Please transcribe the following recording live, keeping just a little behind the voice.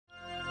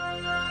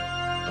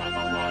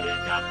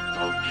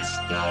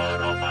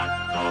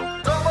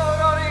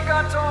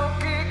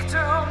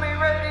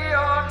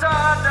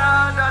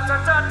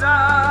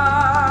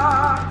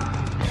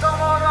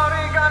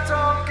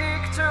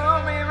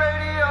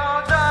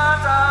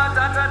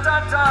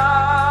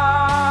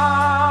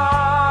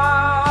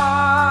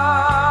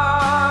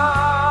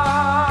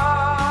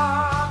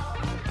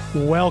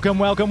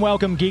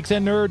Welcome, geeks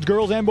and nerds,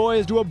 girls and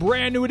boys, to a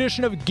brand new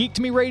edition of Geek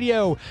to Me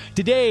Radio.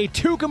 Today,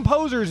 two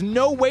composers,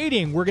 no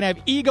waiting. We're going to have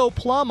Ego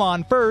Plum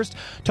on first,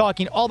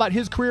 talking all about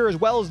his career as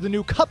well as the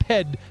new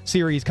Cuphead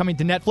series coming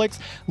to Netflix.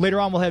 Later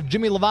on, we'll have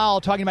Jimmy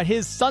LaValle talking about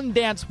his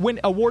Sundance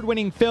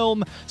award-winning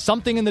film,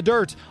 Something in the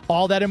Dirt.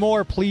 All that and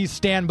more, please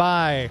stand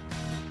by.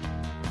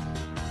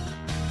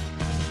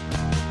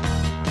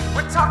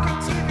 We're talking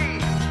TV,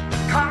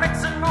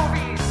 comics and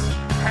movies,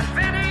 and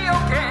video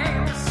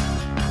games.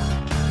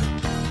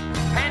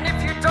 And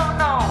if you don't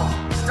know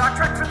Star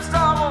Trek from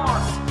Star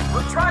Wars,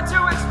 we'll try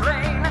to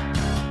explain.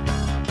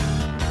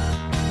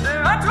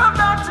 There are 12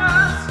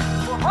 doctors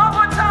for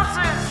Hogwarts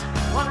houses,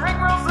 one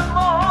ring rules them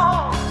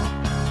all.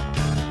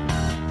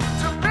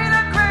 To be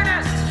the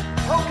greatest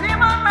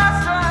Pokemon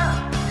master,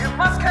 you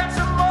must catch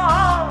them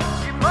all.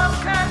 You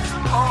must catch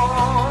them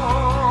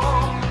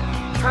all.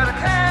 Try to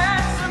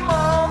catch them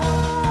all.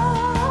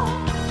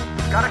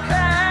 Gotta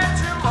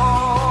catch them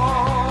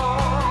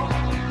all.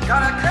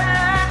 Gotta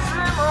catch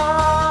them all.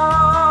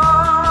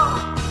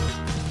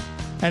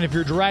 And if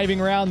you're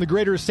driving around the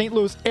greater St.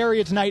 Louis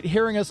area tonight,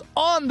 hearing us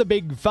on the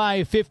big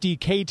 550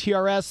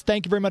 KTRS,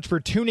 thank you very much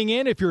for tuning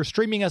in. If you're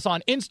streaming us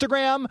on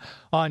Instagram,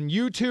 on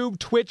YouTube,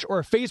 Twitch,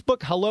 or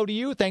Facebook, hello to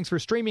you. Thanks for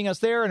streaming us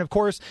there. And of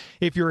course,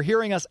 if you're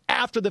hearing us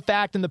after the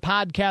fact in the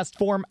podcast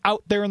form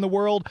out there in the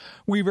world,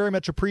 we very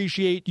much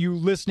appreciate you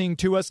listening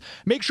to us.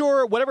 Make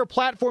sure whatever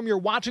platform you're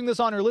watching this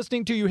on or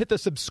listening to, you hit the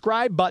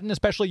subscribe button,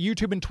 especially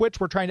YouTube and Twitch.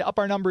 We're trying to up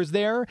our numbers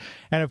there.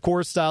 And of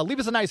course, leave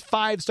us a nice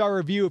 5-star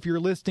review if you're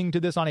listening to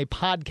this on a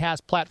podcast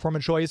platform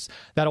of choice.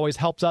 That always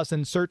helps us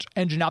in search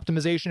engine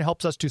optimization,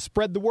 helps us to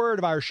spread the word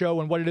of our show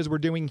and what it is we're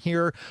doing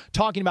here,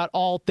 talking about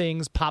all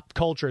things pop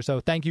culture. So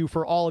thank you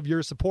for all of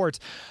your support.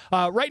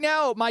 Right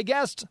now, my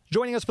guest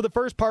joining us for the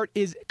first part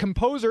is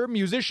composer,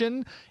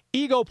 musician,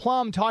 Ego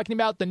Plum, talking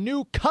about the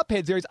new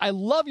Cuphead series. I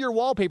love your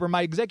wallpaper.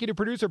 My executive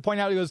producer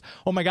pointed out, he goes,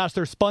 oh my gosh,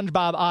 there's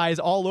SpongeBob eyes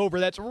all over.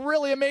 That's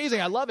really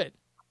amazing. I love it.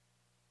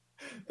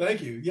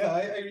 Thank you. Yeah,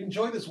 I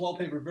enjoy this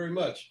wallpaper very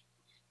much.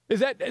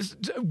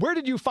 Where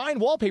did you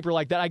find wallpaper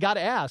like that? I got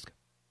to ask.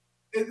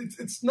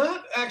 It's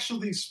not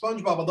actually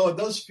SpongeBob, although it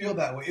does feel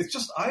that way. It's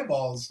just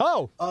eyeballs.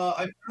 Oh.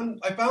 I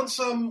found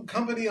some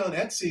company on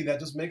Etsy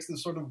that just makes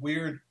this sort of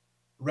weird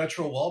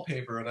retro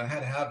wallpaper, and I had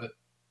to have it.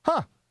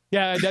 Huh.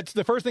 Yeah, that's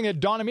the first thing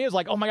that dawned on me is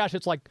like, oh my gosh,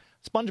 it's like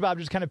SpongeBob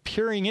just kind of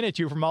peering in at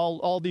you from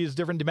all these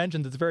different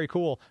dimensions. It's very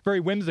cool, very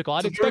whimsical.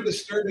 It's very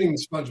disturbing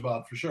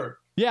SpongeBob, for sure.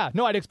 Yeah,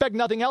 no, I'd expect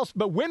nothing else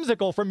but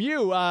whimsical from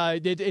you.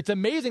 It's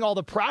amazing all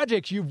the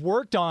projects you've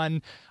worked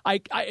on.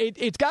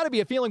 It's got to be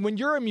a feeling when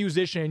you're a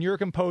musician and you're a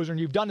composer and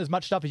you've done as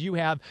much stuff as you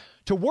have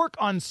to work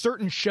on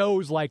certain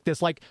shows like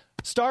this, like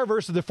Star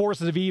vs. the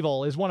Forces of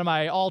Evil is one of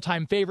my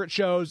all-time favorite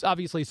shows.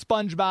 Obviously,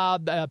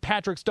 SpongeBob,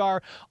 Patrick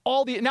Star,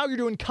 now you're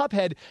doing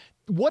Cuphead.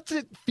 What's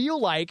it feel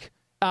like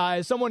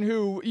as someone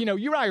who, you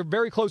and I are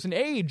very close in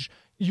age?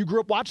 You grew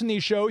up watching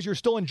these shows, you're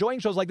still enjoying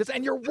shows like this,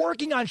 and you're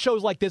working on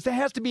shows like this. It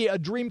has to be a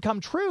dream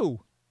come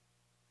true.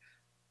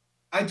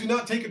 I do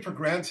not take it for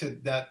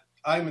granted that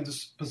I'm in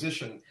this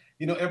position.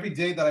 Every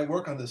day that I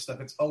work on this stuff,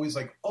 it's always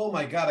like, oh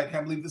my God, I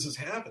can't believe this is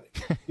happening.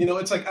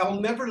 It's like I'll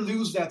never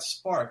lose that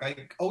spark.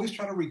 I always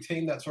try to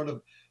retain that sort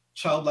of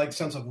childlike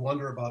sense of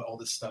wonder about all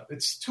this stuff.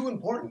 It's too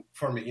important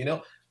for me.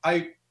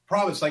 I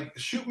promise,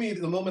 shoot me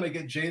the moment I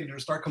get jaded or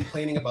start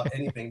complaining about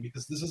anything,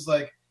 because this is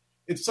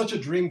it's such a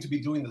dream to be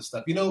doing this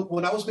stuff.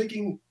 When I was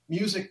making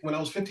music when I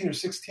was 15 or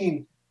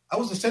 16, I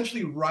was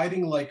essentially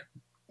writing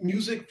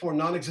music for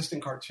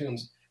non-existent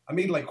cartoons. I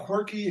made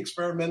quirky,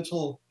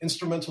 experimental,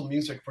 instrumental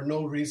music for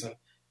no reason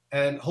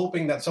and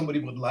hoping that somebody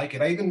would like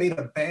it. I even made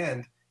a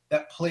band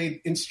that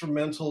played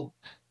instrumental,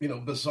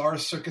 bizarre,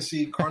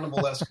 circusy,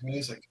 carnivalesque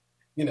music,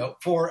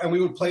 and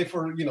we would play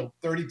for,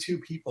 32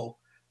 people.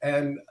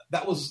 And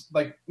that was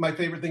my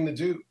favorite thing to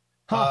do.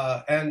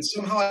 Huh. And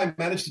somehow I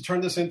managed to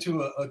turn this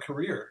into a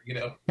career,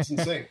 it's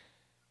insane.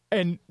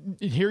 And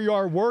here you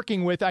are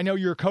working with, I know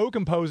you're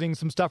co-composing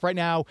some stuff right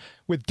now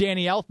with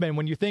Danny Elfman.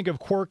 When you think of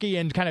quirky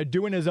and kind of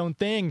doing his own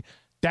thing,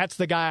 that's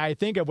the guy I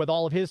think of with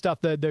all of his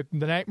stuff, the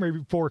Nightmare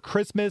Before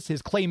Christmas,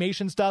 his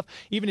claymation stuff,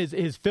 even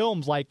his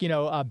films like,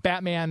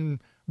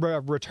 Batman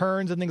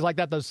Returns and things like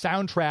that, those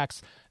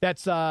soundtracks.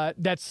 That's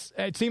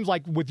it seems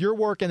like with your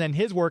work and then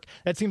his work,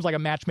 that seems like a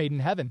match made in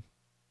heaven.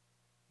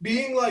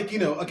 Being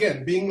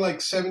being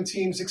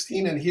 17,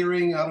 16 and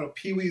hearing,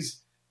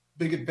 Pee-wee's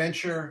Big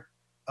Adventure,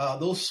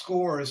 those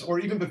scores, or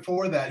even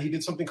before that, he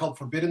did something called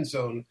Forbidden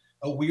Zone,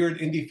 a weird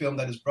indie film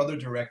that his brother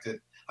directed.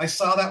 I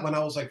saw that when I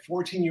was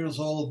 14 years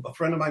old. A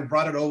friend of mine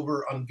brought it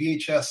over on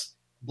VHS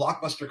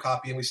Blockbuster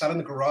copy, and we sat in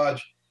the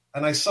garage,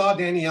 and I saw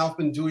Danny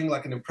Elfman doing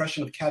an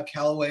impression of Cab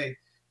Calloway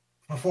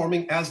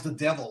performing as the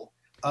devil.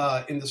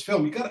 in this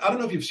film. I don't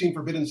know if you've seen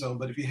Forbidden Zone,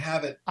 but if you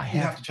haven't, you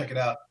have to check it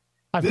out.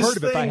 I've heard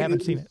of it, but I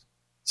haven't seen it.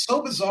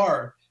 So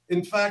bizarre.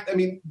 In fact, I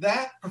mean,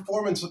 that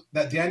performance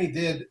that Danny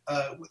did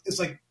is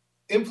like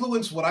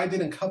influenced what I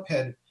did in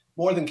Cuphead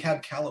more than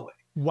Cab Calloway.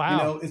 Wow.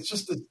 You know, it's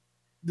just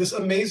this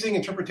amazing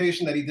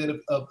interpretation that he did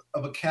of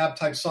a Cab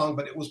type song,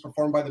 but it was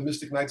performed by the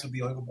Mystic Knights of the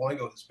Oingo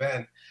Boingo, his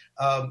band.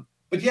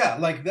 But yeah,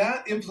 like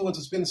that influence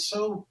has been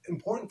so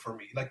important for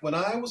me. Like when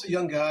I was a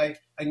young guy,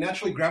 I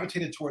naturally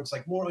gravitated towards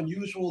like more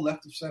unusual,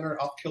 left of center,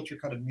 off kilter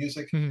kind of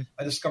music. Mm-hmm.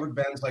 I discovered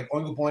bands like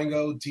Oingo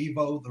Boingo,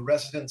 Devo, The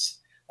Residents.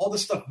 All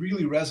this stuff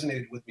really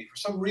resonated with me. For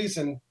some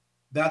reason,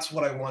 that's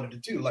what I wanted to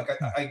do. Like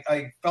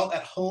I felt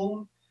at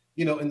home,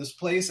 you know, in this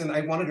place, and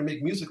I wanted to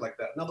make music like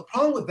that. Now the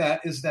problem with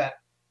that is that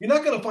you're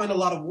not going to find a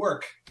lot of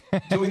work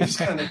doing this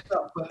kind of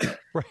stuff. But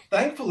right.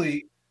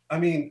 Thankfully, I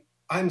mean,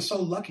 I'm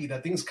so lucky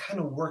that things kind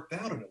of worked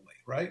out in a way.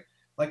 Right?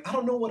 Like, I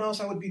don't know what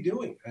else I would be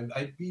doing, and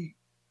I'd be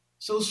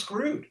so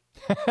screwed.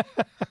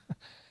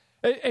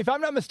 If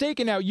I'm not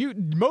mistaken now,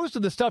 most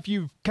of the stuff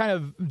you've kind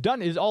of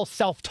done is all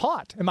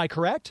self-taught. Am I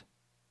correct?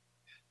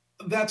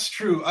 That's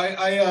true.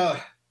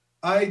 I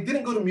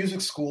didn't go to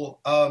music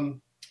school.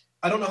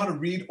 I don't know how to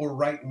read or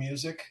write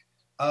music.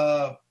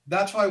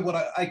 That's why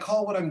what I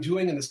call what I'm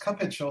doing in this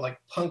Cuphead show, like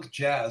punk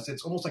jazz.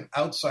 It's almost like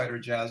outsider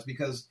jazz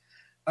because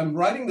I'm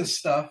writing this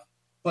stuff,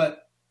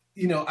 but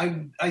you know,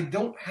 I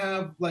don't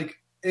have like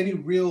any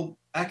real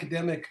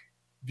academic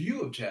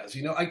view of jazz.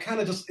 You know, I kind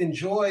of just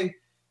enjoy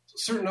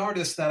certain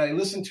artists that I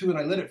listen to and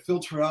I let it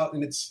filter out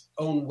in its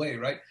own way,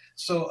 right?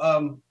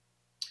 So,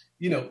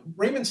 you know,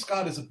 Raymond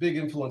Scott is a big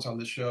influence on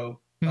this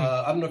show.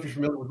 I don't know if you're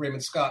familiar with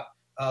Raymond Scott.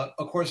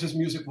 Of course, his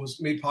music was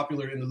made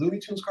popular in the Looney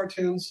Tunes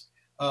cartoons.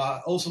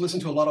 Also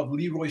listened to a lot of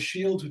Leroy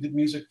Shields, who did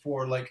music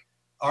for like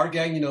our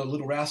gang, you know,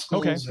 Little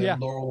Rascals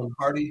and Laurel and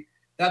Hardy.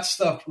 That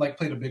stuff like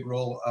played a big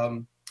role.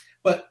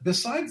 But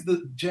besides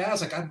the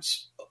jazz, like I'm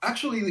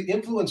actually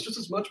influenced just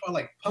as much by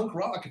like punk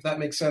rock, if that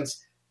makes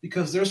sense,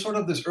 because there's sort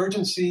of this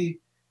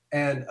urgency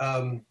and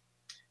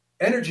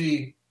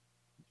energy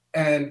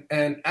and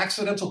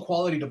accidental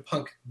quality to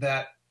punk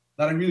that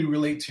I really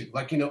relate to.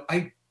 Like, you know,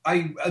 I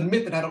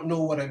admit that I don't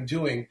know what I'm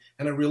doing,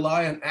 and I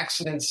rely on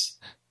accidents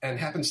and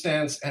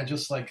happenstance and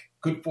just like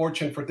good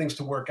fortune for things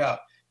to work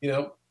out, you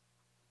know?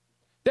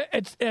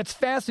 It's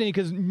fascinating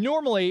because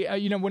normally,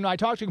 you know, when I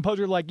talk to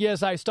composers, like,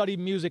 yes, I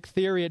studied music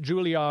theory at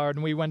Juilliard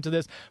and we went to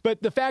this,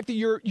 but the fact that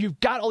you've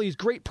got all these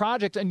great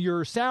projects and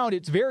your sound,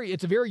 it's a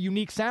very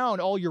unique sound,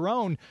 all your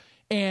own,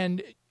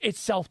 and it's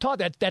self-taught.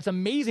 That's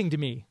amazing to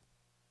me.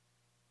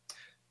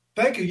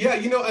 Thank you. Yeah,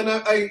 you know, and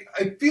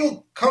I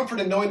feel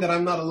comforted knowing that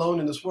I'm not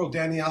alone in this world.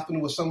 Danny Elfman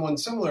was someone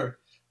similar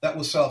that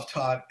was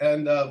self-taught,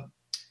 and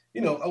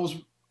you know, I was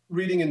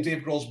reading in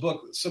Dave Grohl's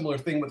book, similar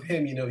thing with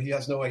him. You know, he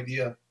has no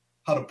idea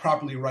how to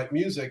properly write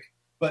music,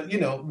 but you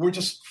know, we're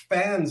just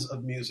fans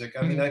of music.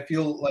 I mean, I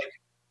feel like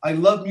I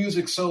love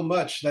music so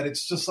much that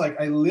it's just like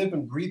I live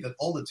and breathe it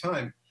all the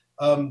time.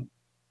 God,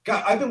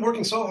 I've been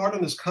working so hard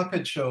on this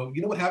Cuphead show.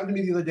 You know what happened to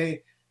me the other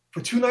day?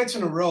 For 2 nights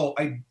in a row,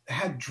 I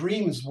had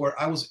dreams where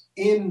I was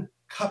in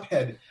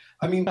Cuphead.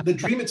 I mean, the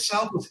dream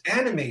itself was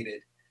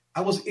animated.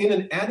 I was in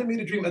an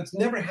animated dream. It's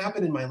never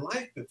happened in my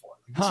life before.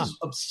 This is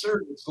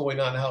absurd what's going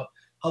on,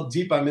 how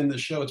deep I'm in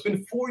this show. It's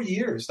been 4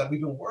 years that we've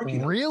been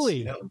working on this,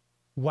 you know?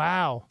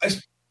 Wow.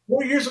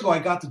 4 years ago, I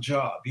got the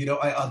job. You know,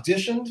 I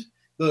auditioned.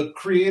 The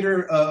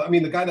creator,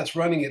 the guy that's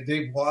running it,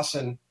 Dave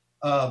Wasson,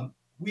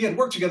 we had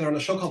worked together on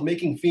a show called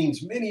Making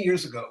Fiends many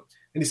years ago.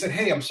 And he said,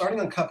 hey, I'm starting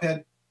on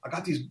Cuphead. I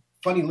got these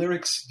funny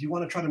lyrics. Do you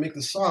want to try to make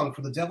this song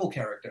for the devil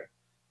character?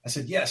 I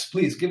said, yes,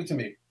 please, give it to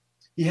me.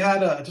 He had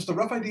just a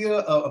rough idea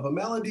of a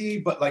melody,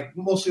 but like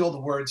mostly all the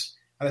words.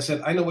 And I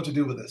said, I know what to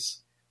do with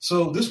this.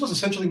 So this was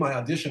essentially my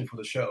audition for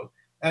the show.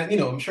 And, you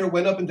know, I'm sure it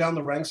went up and down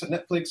the ranks at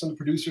Netflix and the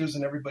producers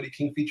and everybody,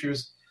 King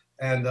Features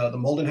and the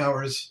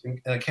Moldenhauers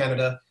in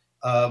Canada.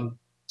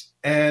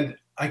 And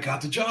I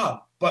got the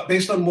job, but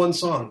based on one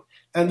song.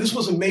 And this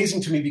was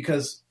amazing to me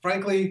because,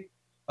 frankly,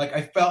 like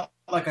I felt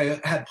like I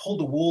had pulled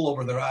the wool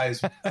over their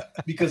eyes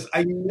because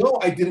I know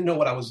I didn't know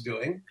what I was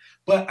doing,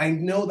 but I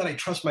know that I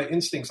trust my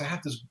instincts. I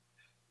have this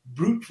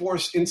brute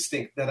force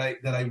instinct that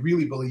I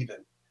really believe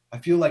in. I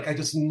feel like I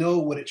just know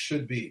what it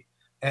should be.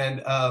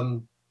 And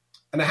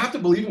I have to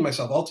believe in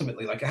myself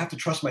ultimately. Like I have to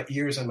trust my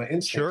ears and my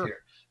instinct here.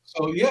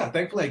 So yeah,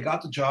 thankfully I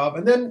got the job.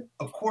 And then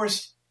of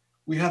course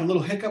we had a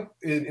little hiccup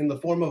in the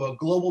form of a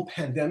global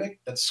pandemic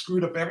that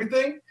screwed up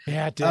everything.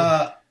 Yeah, it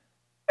did.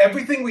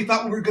 Everything we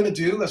thought we were going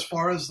to do as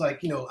far as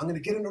like, you know, I'm going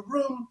to get in a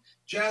room,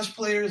 jazz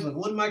players and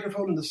one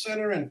microphone in the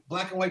center and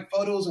black and white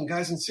photos and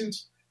guys in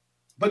suits.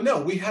 But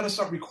no, we had to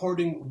start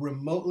recording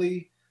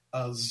remotely,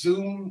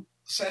 Zoom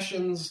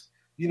sessions,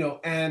 you know,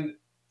 and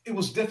it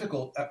was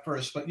difficult at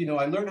first, but, you know,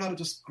 I learned how to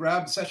just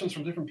grab sessions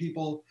from different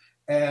people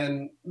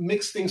and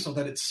mix things so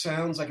that it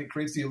sounds like it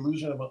creates the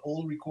illusion of an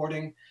old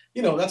recording.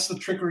 You know, that's the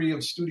trickery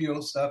of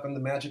studio stuff and the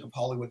magic of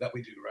Hollywood that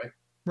we do, right?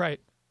 Right.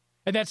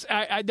 And that's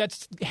had to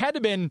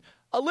have been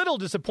a little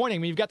disappointing. I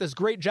mean, you've got this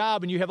great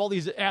job and you have all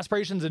these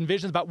aspirations and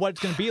visions about what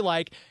it's going to be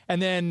like.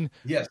 And then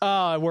Yes.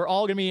 We're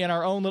all going to be in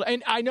our own little...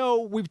 And I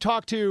know we've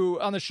talked to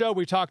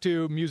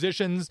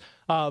musicians,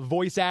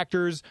 voice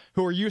actors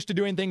who are used to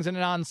doing things in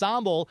an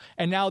ensemble,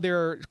 and now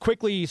they're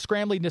quickly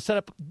scrambling to set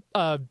up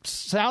a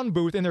sound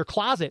booth in their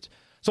closet.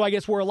 So I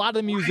guess were a lot of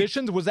the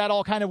musicians, was that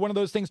all kind of one of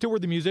those things too, where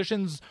the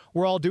musicians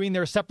were all doing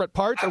their separate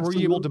parts? Absolutely. Or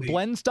were you able to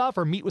blend stuff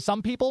or meet with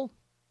some people?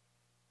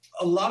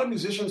 A lot of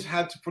musicians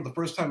had to, for the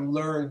first time,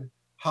 learn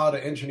how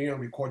to engineer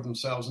and record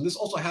themselves. And this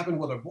also happened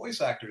with our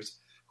voice actors,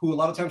 who a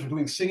lot of times were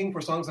doing singing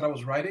for songs that I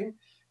was writing.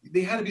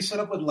 They had to be set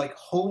up with like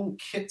home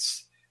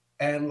kits,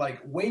 and like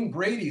Wayne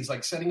Brady's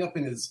like setting up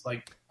in his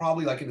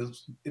probably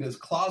in his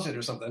closet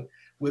or something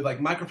with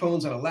like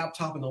microphones and a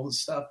laptop and all this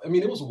stuff. I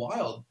mean, it was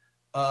wild.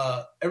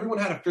 Everyone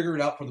had to figure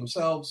it out for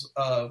themselves.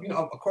 Of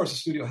course, the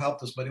studio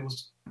helped us, but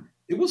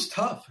it was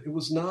tough. It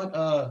was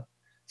not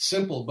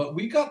simple, but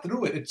we got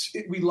through it.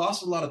 We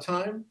lost a lot of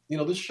time.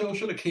 This show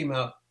should have came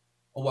out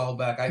a while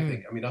back, I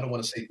think. I mean, I don't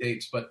want to say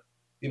dates, but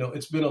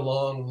it's been a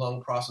long,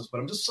 long process. But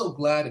I'm just so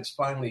glad it's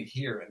finally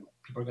here and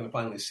people are going to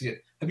finally see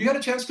it. Have you had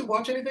a chance to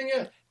watch anything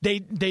yet? They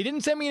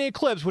didn't send me any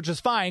clips, which is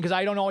fine because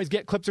I don't always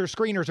get clips or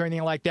screeners or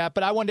anything like that.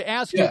 But I wanted to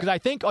ask you because I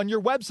think on your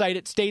website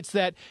it states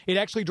that it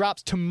actually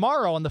drops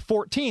tomorrow on the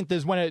 14th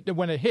is when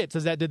it hits.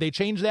 Did they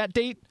change that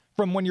date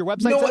from when your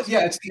website says?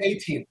 Yeah, it's the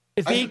 18th.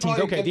 It's the 18th.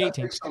 Okay, the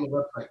 18th. On the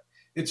website.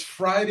 It's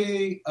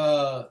Friday,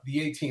 the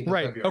 18th.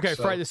 Right. Of February, Okay.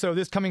 So. Friday. So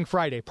this coming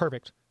Friday.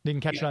 Perfect. You can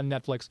catch it on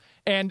Netflix.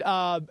 And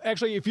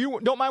actually, if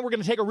you don't mind, we're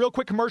going to take a real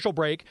quick commercial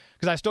break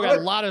because I still got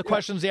a lot of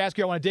questions to ask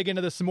you. I want to dig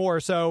into this some more.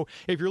 So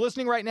if you're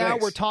listening right now,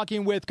 we're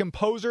talking with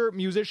composer,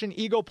 musician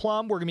Ego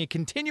Plum. We're going to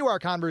continue our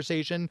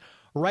conversation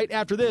right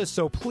after this.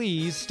 So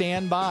please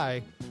stand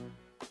by.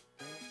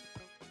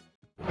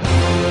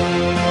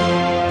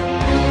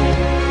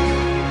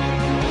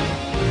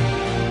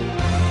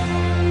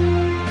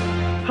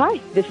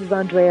 Hi, this is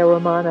Andrea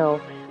Romano.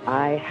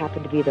 I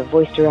happen to be the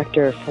voice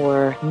director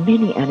for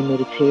many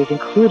animated series,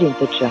 including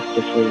the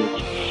Justice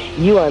League.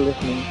 You are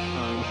listening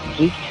on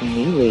Geek to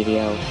Me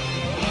Radio.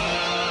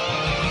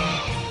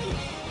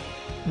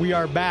 We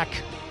are back.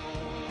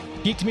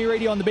 Geek to Me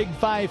Radio on the Big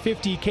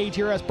 550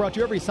 KTRS, brought to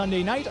you every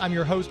Sunday night. I'm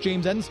your host,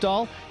 James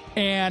Enstall.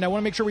 And I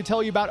want to make sure we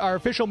tell you about our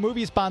official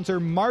movie sponsor,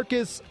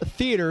 Marcus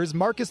Theaters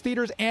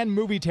and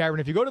Movie Tavern.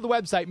 If you go to the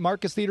website,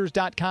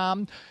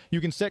 marcustheaters.com, you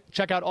can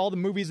check out all the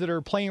movies that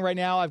are playing right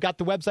now. I've got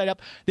the website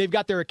up. They've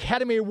got their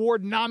Academy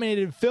Award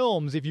nominated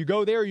films. If you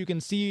go there, you can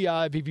see,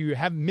 if you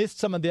have missed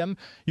some of them,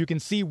 you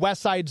can see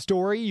West Side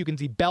Story, you can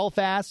see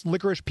Belfast,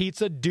 Licorice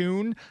Pizza,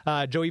 Dune.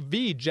 Joey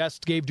V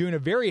just gave Dune a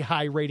very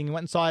high rating. You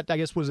went and saw it, I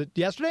guess, was it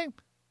yesterday? You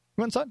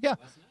went and saw it? Yeah.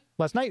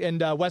 Last night,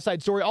 and West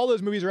Side Story, all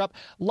those movies are up.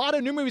 A lot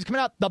of new movies coming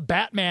out. The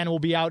Batman will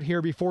be out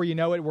here before you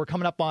know it. We're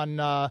coming up on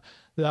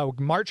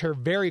March here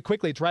very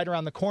quickly. It's right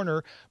around the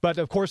corner. But,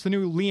 of course, the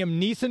new Liam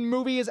Neeson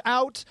movie is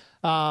out.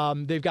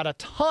 They've got a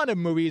ton of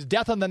movies.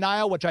 Death on the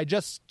Nile, which I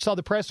just saw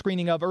the press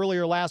screening of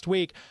earlier last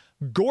week.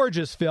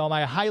 Gorgeous film.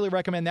 I highly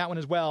recommend that one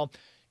as well.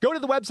 Go to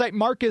the website,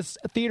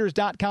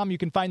 marcustheaters.com. You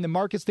can find the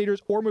Marcus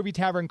Theaters or Movie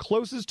Tavern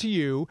closest to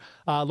you,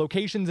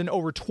 locations in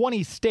over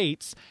 20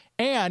 states.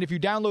 And if you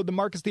download the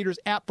Marcus Theaters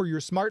app for your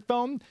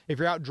smartphone, if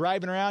you're out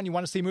driving around, you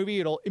want to see a movie,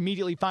 it'll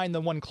immediately find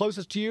the one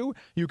closest to you.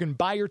 You can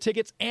buy your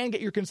tickets and get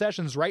your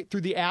concessions right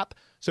through the app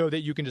so that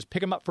you can just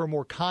pick them up for a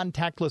more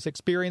contactless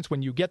experience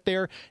when you get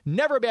there.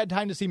 Never a bad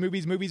time to see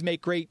movies. Movies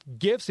make great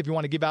gifts. If you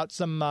want to give out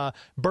some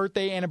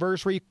birthday,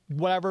 anniversary,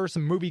 whatever,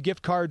 some movie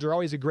gift cards are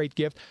always a great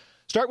gift.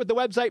 Start with the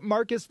website,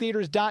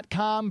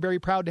 marcustheaters.com. Very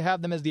proud to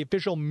have them as the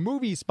official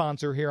movie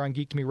sponsor here on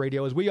Geek to Me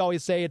Radio. As we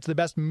always say, it's the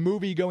best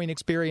movie-going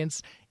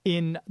experience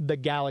in the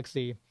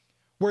galaxy.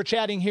 We're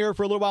chatting here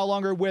for a little while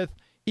longer with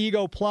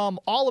Ego Plum,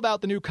 all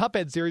about the new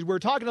Cuphead series. We were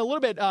talking a little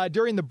bit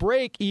during the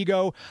break,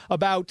 Ego,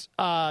 about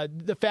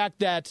the fact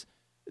that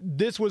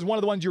this was one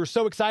of the ones you were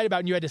so excited about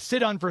and you had to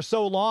sit on for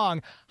so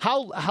long.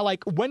 How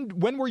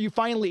when were you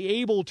finally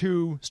able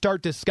to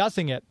start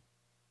discussing it?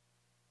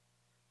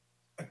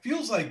 It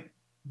feels like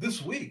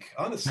this week,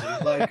 honestly.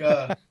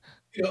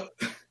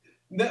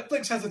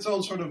 Netflix has its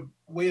own sort of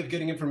way of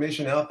getting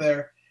information out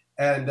there.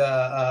 And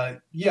I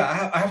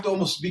have to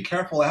almost be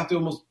careful. I have to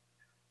almost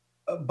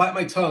bite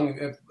my tongue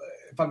if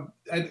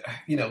I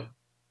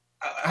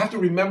have to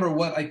remember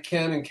what I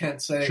can and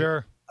can't say.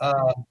 Sure.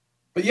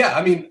 But yeah,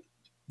 I mean,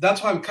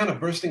 that's why I'm kind of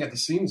bursting at the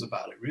seams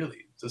about it,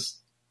 really.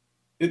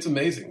 It's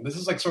amazing. This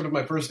is like sort of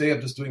my first day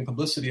of just doing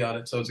publicity on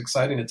it. So it's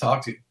exciting to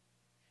talk to you.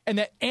 And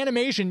that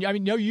animation, I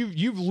mean,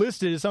 you've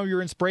listed as some of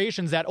your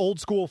inspirations that old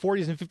school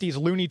 40s and 50s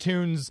Looney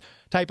Tunes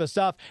type of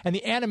stuff. And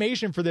the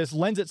animation for this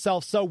lends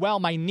itself so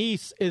well. My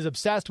niece is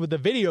obsessed with the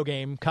video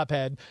game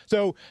Cuphead.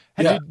 So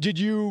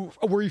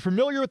were you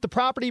familiar with the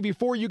property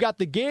before you got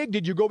the gig?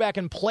 Did you go back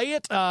and play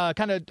it? How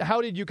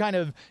did you kind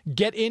of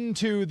get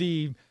into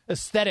the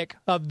aesthetic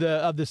of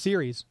the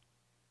series?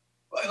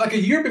 Like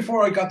a year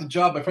before I got the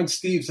job, my friend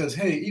Steve says,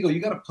 "Hey, Ego, you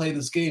got to play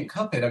this game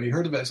Cuphead. Have you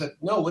heard of it?" I said,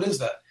 "No, what is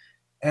that?"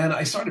 And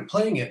I started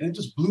playing it, and it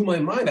just blew my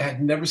mind. I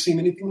had never seen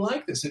anything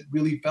like this. It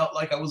really felt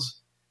like I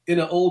was in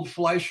an old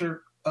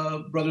Fleischer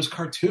Brothers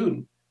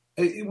cartoon.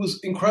 It was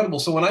incredible.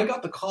 So when I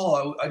got the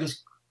call, I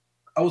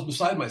was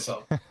beside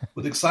myself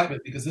with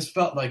excitement, because this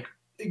felt like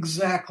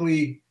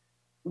exactly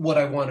what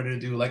I wanted to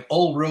do. Like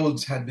all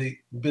roads had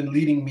been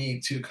leading me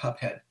to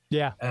Cuphead.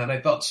 Yeah. And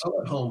I felt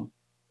so at home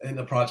in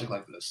a project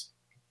like this.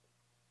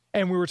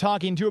 And we were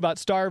talking too about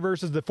Star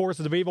versus the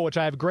Forces of Evil, which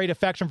I have great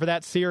affection for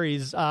that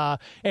series. And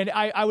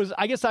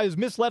I guess I was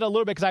misled a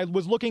little bit, because I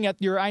was looking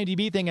at your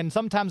IMDb thing, and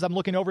sometimes I'm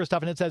looking over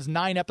stuff and it says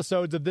 9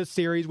 episodes of this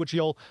series, which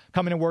you'll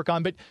come in and work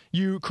on. But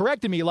you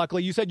corrected me,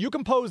 luckily. You said you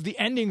composed the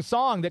ending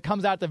song that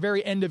comes out at the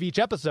very end of each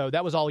episode.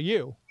 That was all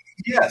you.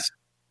 Yes,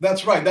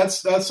 that's right.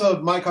 That's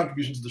my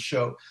contribution to the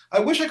show. I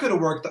wish I could have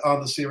worked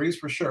on the series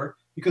for sure,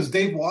 because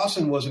Dave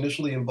Wasson was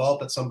initially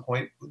involved at some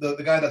point, the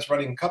guy that's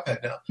running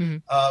Cuphead now.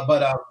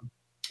 Mm-hmm.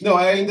 No,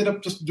 I ended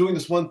up just doing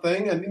this one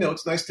thing, and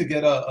it's nice to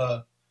get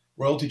a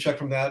royalty check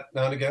from that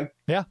now and again.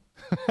 Yeah.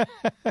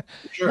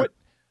 Sure.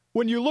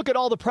 When you look at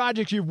all the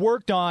projects you've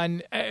worked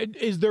on,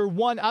 is there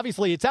one?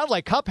 Obviously, it sounds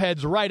like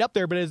Cuphead's right up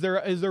there, but is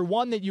there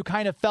one that you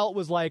kind of felt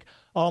was like,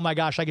 oh my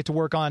gosh, I get to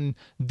work on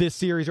this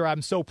series, or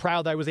I'm so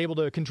proud that I was able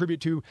to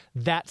contribute to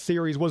that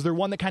series? Was there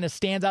one that kind of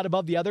stands out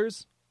above the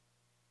others?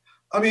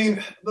 I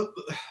mean,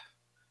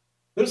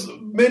 there's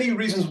many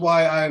reasons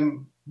why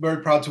I'm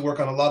very proud to work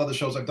on a lot of the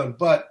shows I've done,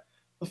 but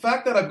the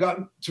fact that I've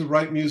gotten to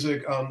write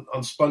music on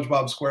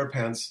SpongeBob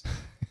SquarePants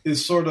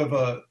is sort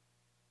of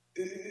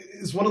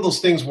is one of those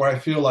things where I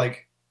feel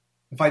like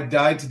if I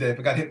died today, if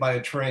I got hit by a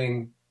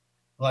train,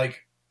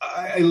 like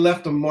I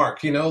left a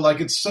mark, like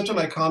it's such an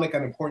iconic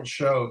and important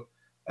show.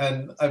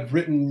 And I've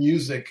written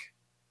music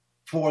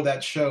for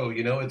that show,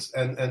 it's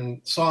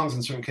and songs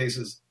in certain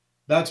cases.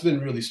 That's been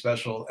really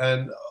special.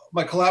 And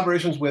my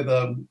collaborations with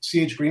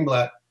C.H.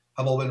 Greenblatt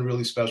have all been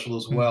really special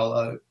as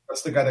well.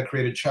 That's the guy that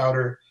created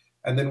Chowder.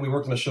 And then we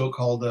worked on a show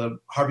called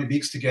Harvey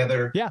Beaks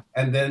together. Yeah.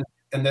 And then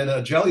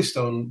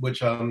Jellystone,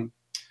 which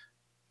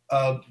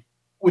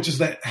is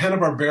the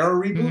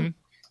Hanna-Barbera reboot. Mm-hmm.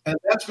 And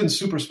that's been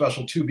super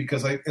special too,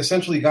 because I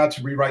essentially got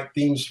to rewrite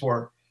themes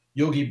for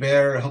Yogi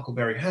Bear,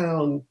 Huckleberry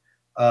Hound,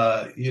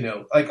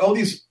 like all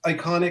these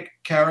iconic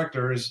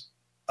characters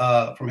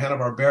from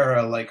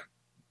Hanna-Barbera, like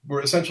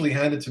were essentially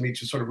handed to me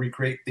to sort of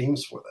recreate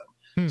themes for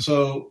them.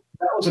 So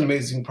that was an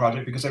amazing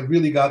project, because I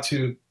really got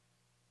to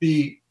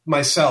be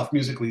myself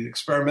musically,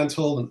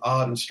 experimental and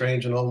odd and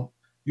strange, and all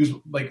use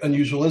like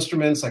unusual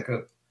instruments, like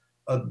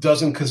a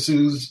dozen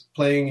kazoos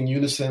playing in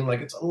unison. Like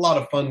it's a lot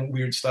of fun,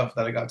 weird stuff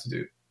that I got to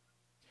do.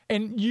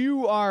 And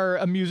you are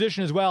a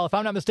musician as well. If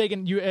I'm not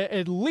mistaken, you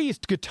at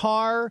least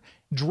guitar,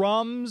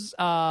 drums,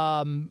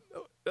 piano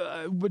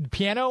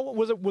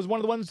was one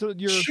of the ones that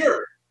you're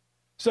sure.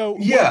 So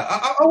yeah,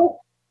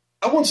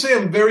 I won't say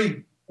I'm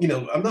very,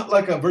 I'm not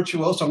like a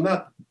virtuoso. I'm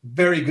not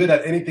very good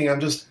at anything. I'm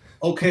just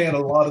okay at a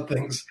lot of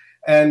things.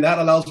 And that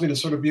allows me to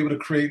sort of be able to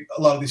create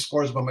a lot of these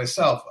scores by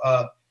myself.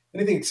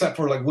 Anything except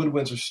for like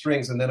woodwinds or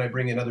strings, and then I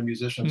bring in other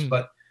musicians.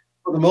 But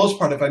for the most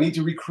part, if I need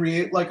to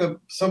recreate like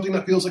something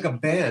that feels like a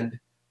band,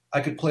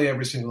 I could play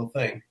every single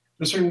thing.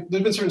 There's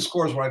been certain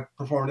scores where I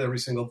performed every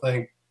single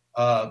thing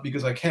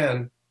because I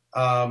can.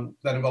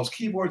 That involves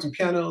keyboards and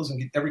pianos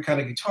and every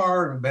kind of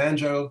guitar and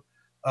banjo.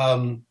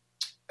 And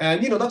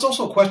that's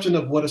also a question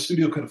of what a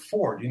studio could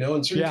afford.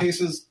 In certain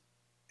cases,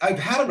 I've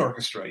had an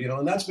orchestra,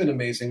 and that's been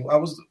amazing. I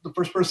was the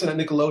first person at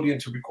Nickelodeon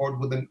to record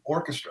with an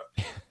orchestra.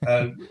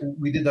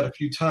 We did that a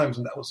few times,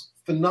 and that was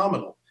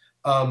phenomenal.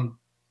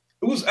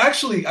 It was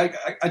actually, I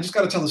just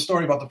got to tell the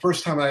story about the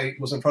first time I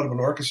was in front of an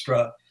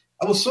orchestra.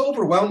 I was so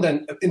overwhelmed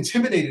and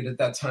intimidated at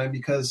that time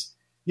because,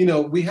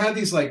 we had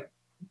these like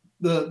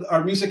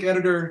our music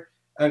editor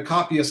and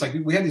copyists, like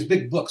we had these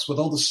big books with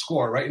all the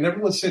score, right? And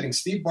everyone's sitting.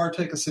 Steve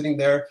Bartek is sitting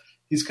there.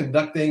 He's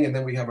conducting, and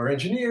then we have our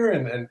engineer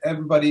and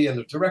everybody and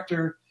the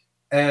director.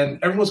 And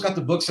everyone's got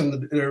the books,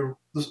 and the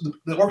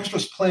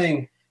orchestra's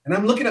playing, and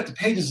I'm looking at the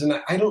pages,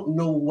 and I don't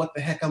know what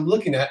the heck I'm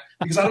looking at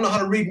because I don't know how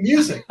to read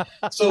music.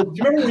 So do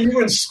you remember when you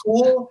were in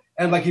school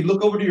and like you'd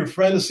look over to your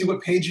friend to see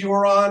what page you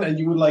were on, and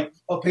you would like,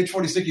 page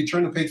 46, you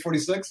turn to page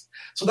 46?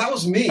 So that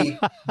was me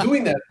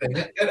doing that thing.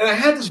 And I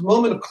had this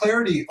moment of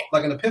clarity,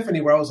 like an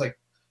epiphany, where I was like,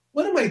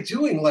 what am I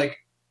doing? Like,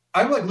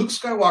 I'm like Luke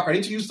Skywalker. I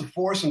need to use the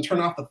Force and turn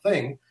off the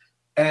thing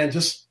and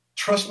just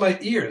trust my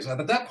ears. And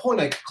at that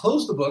point, I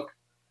closed the book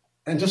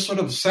and just sort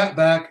of sat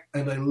back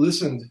and I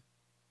listened,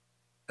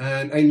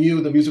 and I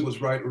knew the music was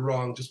right or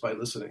wrong just by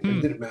listening.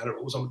 It didn't matter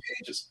what was on the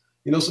pages,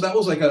 so that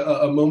was like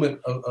a moment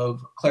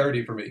of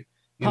clarity for me.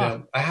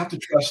 I have to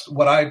trust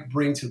what I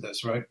bring to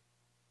this, right?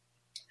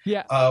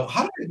 Yeah.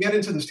 How did I get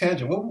into this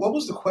tangent? What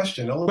was the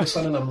question? All of a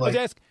sudden I'm like,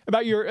 I was ask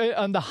about your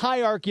on the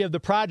hierarchy of the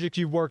projects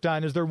you've worked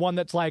on. Is there one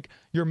that's like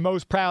you're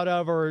most proud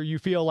of, or you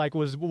feel like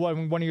was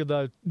one of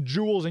the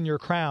jewels in your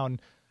crown?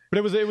 But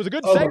it was a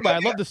good segue. I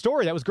love the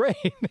story. That was great.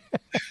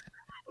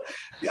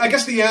 I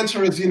guess the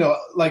answer is,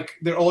 like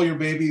they're all your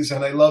babies,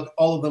 and I love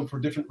all of them for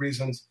different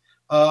reasons.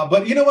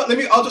 But you know what?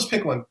 I'll just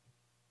pick one.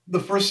 The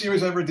first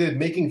series I ever did,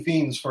 Making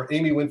Fiends, for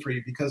Amy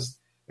Winfrey, because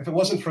if it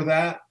wasn't for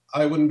that,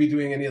 I wouldn't be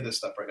doing any of this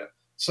stuff right now.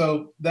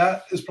 So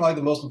that is probably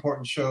the most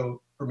important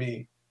show for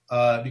me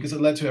because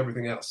it led to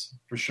everything else,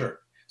 for sure.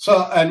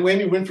 So, and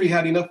Amy Winfrey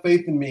had enough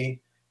faith in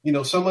me,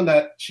 someone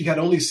that she had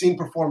only seen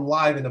perform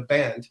live in a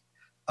band.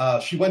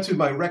 She went to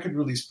my record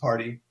release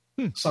party,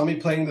 saw me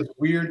playing this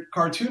weird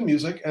cartoon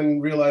music,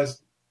 and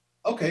realized,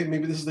 okay,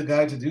 maybe this is the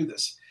guy to do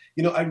this.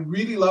 I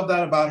really love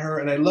that about her,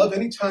 and I love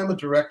any time a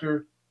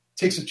director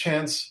takes a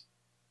chance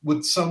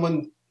with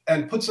someone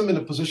and puts them in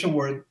a position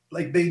where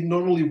like they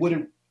normally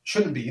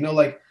shouldn't be.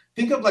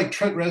 Think of like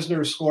Trent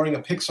Reznor scoring a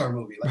Pixar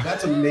movie. Like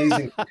that's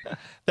amazing.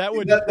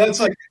 That's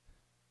like,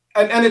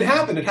 and it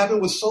happened. It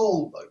happened with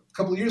Soul a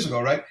couple of years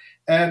ago, right?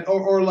 And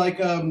or like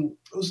there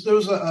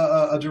was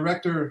a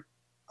director,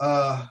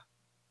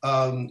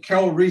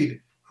 Carol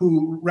Reed,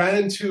 who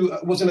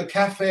was in a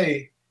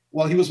cafe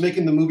while he was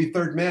making the movie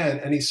Third Man,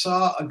 and he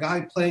saw a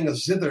guy playing a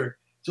zither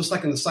just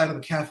like in the side of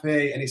the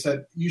cafe, and he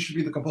said, "You should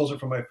be the composer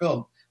for my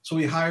film." So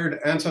he hired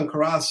Anton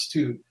Karas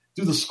to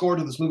do the score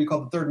to this movie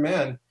called The Third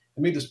Man,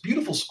 and made this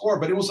beautiful score.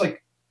 But it was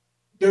like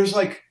there's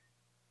like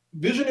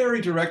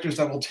visionary directors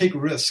that will take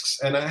risks,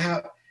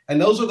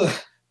 and those are the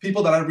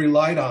people that I've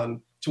relied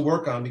on to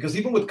work on, because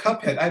even with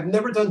Cuphead, I've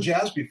never done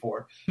jazz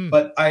before,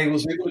 but I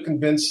was able to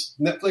convince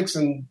Netflix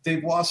and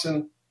Dave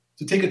Wasson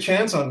to take a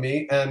chance on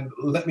me and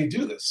let me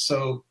do this.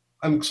 So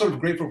I'm sort of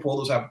grateful for all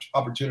those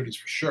opportunities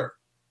for sure.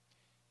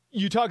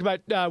 We talked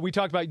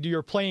about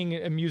you're playing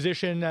a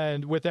musician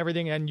and with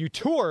everything, and you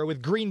tour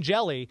with Green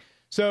Jelly.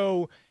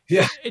 So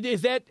yeah,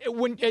 is that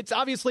when it's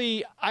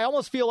obviously, I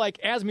almost feel like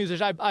as a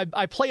musician,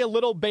 I play a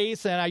little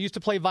bass and I used to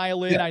play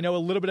violin. Yeah. I know a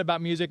little bit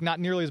about music, not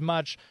nearly as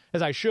much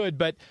as I should,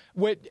 but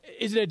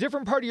is it a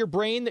different part of your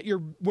brain that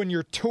when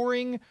you're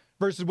touring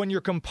versus when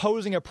you're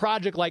composing a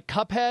project like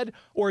Cuphead,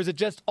 or is it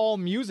just all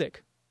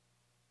music?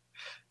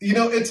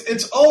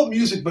 It's all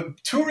music,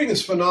 but touring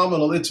is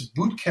phenomenal. It's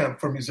boot camp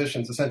for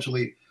musicians,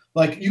 essentially.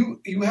 Like you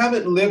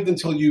haven't lived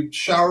until you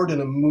showered in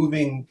a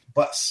moving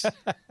bus.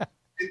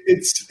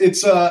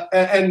 It's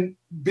and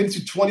been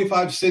to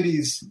 25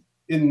 cities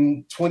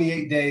in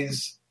 28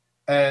 days,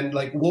 and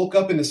like woke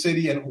up in a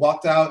city and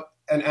walked out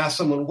and asked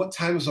someone, "What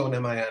time zone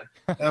am I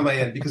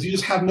in?" Because you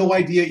just have no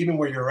idea even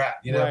where you're at.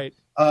 Right.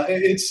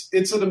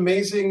 It's an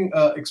amazing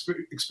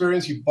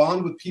experience. You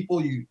bond with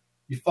people. You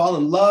fall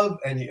in love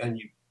and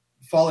you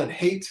fall in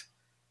hate.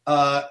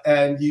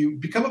 And you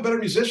become a better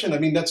musician. I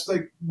mean, that's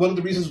like one of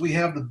the reasons we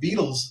have the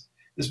Beatles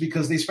is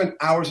because they spent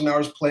hours and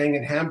hours playing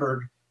in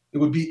Hamburg. It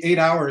would be 8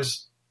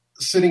 hours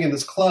sitting in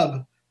this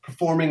club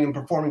performing.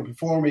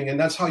 And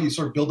that's how you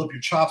sort of build up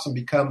your chops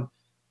and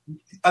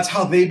that's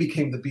how they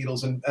became the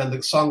Beatles and the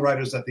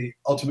songwriters that they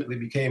ultimately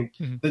became.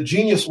 Mm-hmm. The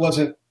genius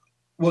wasn't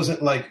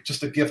like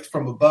just a gift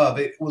from above.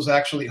 It was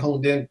actually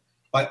honed in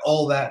by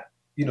all that,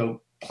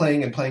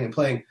 playing and playing and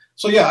playing.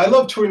 So yeah, I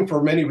love touring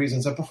for many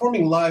reasons, and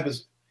performing live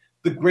is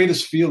the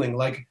greatest feeling.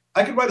 Like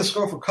I could write a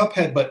score for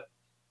Cuphead, but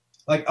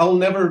like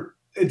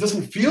it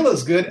doesn't feel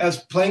as good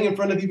as playing in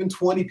front of even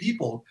 20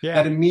 people. Yeah.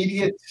 That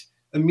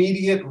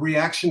immediate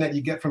reaction that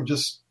you get from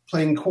just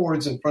playing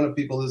chords in front of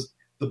people is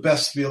the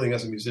best feeling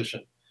as a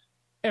musician.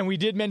 And we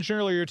did mention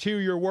earlier, too,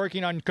 you're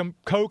working on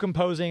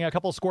co-composing a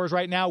couple of scores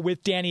right now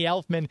with Danny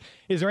Elfman.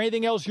 Is there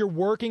anything else you're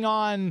working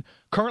on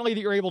currently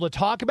that you're able to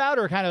talk about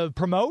or kind of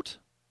promote?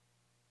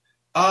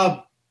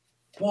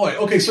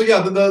 Okay. So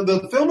yeah,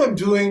 the film I'm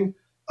doing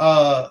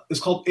is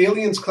called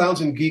Aliens,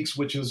 Clowns, and Geeks,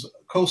 which is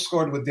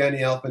co-scored with Danny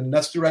Elfman. And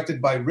that's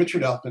directed by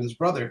Richard Elfman, his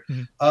brother.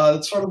 Mm-hmm.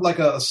 It's sort of like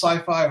a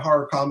sci-fi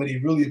horror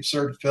comedy, really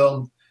absurd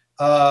film.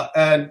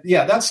 And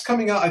yeah, that's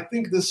coming out, I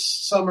think, this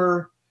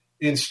summer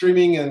in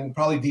streaming and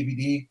probably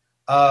DVD.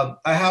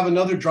 I have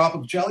another drop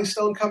of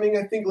Jellystone coming,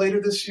 I think,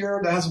 later this year.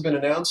 That hasn't been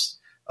announced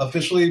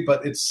officially,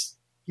 but it's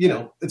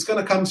going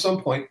to come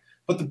some point.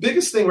 But the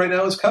biggest thing right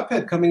now is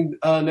Cuphead coming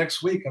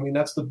next week. I mean,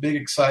 that's the big,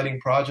 exciting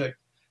project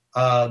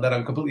that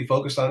I'm completely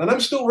focused on. And I'm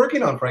still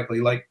working on,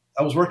 frankly. Like,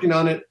 I was working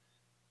on it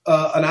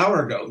an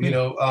hour ago,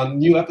 on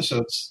new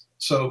episodes.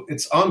 So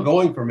it's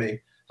ongoing for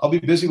me. I'll be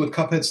busy with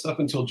Cuphead stuff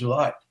until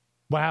July.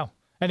 Wow.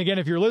 And again,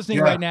 if you're listening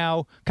right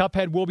now,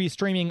 Cuphead will be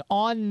streaming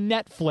on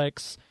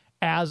Netflix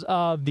as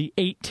of the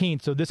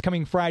 18th. So this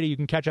coming Friday, you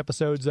can catch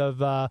episodes of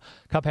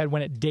Cuphead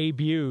when it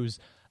debuts.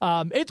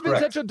 It's been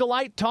such a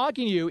delight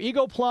talking to you.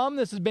 Ego Plum,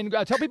 this has been...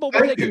 tell people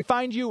where they can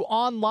find you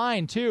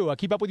online, too.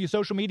 Keep up with your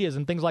social medias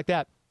and things like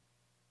that.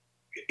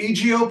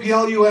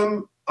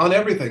 EGOPLUM on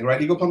everything,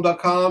 right?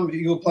 EgoPlum.com,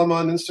 Ego Plum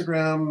on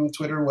Instagram,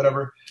 Twitter,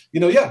 whatever.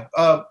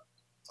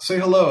 Say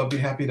hello. I'd be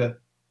happy to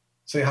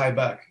say hi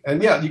back.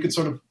 And yeah, you could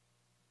sort of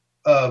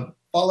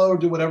follow or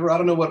do whatever. I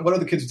don't know what are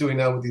the kids doing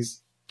now with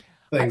these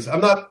things. I'm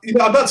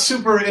not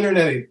super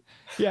internet-y.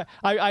 Yeah,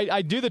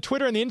 I do the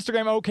Twitter and the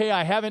Instagram. Okay,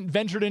 I haven't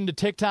ventured into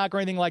TikTok or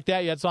anything like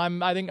that yet. So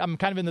I think I'm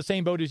kind of in the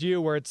same boat as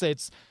you, where it's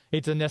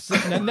a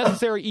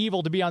necessary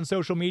evil to be on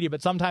social media.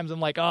 But sometimes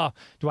I'm like, oh,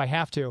 do I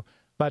have to?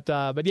 But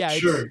yeah,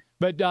 sure.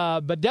 But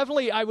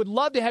definitely, I would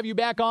love to have you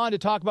back on to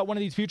talk about one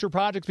of these future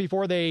projects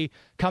before they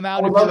come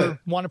out. If you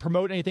want to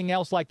promote anything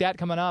else like that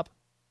coming up.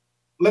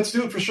 Let's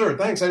do it for sure.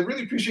 Thanks. I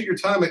really appreciate your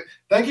time.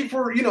 Thank you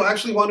for,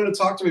 actually wanting to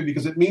talk to me,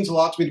 because it means a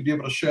lot to me to be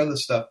able to share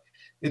this stuff.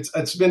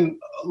 It's been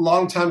a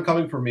long time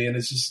coming for me, and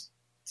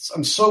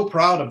I'm so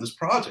proud of this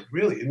project.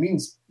 Really, it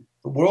means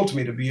the world to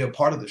me to be a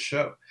part of the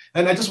show.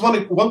 And I just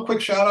wanted one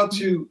quick shout out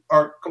to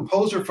our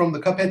composer from the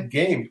Cuphead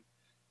game,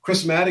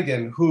 Chris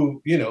Madigan,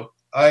 who,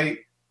 I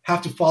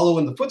have to follow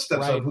in the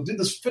footsteps of, who did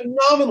this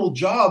phenomenal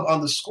job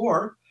on the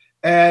score.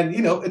 And,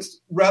 it's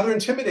rather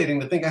intimidating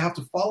to think I have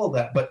to follow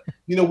that. But,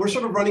 we're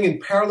sort of running in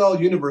parallel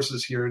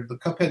universes here, the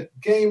Cuphead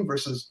game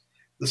versus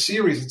the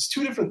series. It's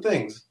two different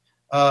things.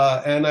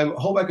 And I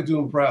hope I could do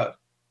him proud.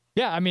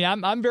 Yeah, I mean,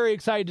 I'm very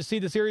excited to see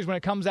the series when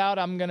it comes out.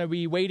 I'm going to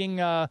be waiting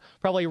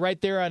probably right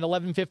there at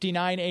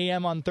 11:59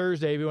 a.m. on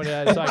Thursday so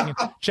I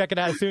can check it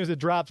out as soon as it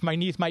drops. My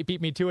niece might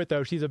beat me to it,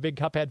 though. She's a big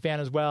Cuphead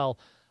fan as well.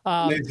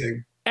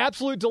 Amazing.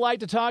 Absolute delight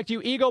to talk to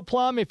you. Ego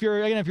Plum, if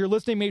you're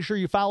listening, make sure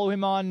you follow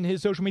him on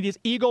his social medias.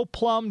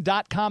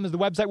 EgoPlum.com is the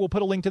website. We'll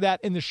put a link to that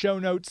in the show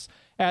notes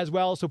as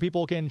well so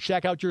people can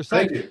check out your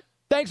site. Thank you.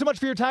 Thanks so much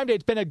for your time today.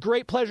 It's been a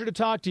great pleasure to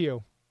talk to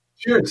you.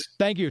 Cheers.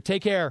 Thank you.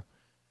 Take care.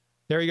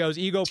 There he goes,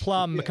 Ego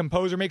Plum, the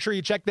composer. Make sure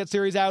you check that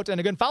series out. And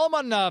again, follow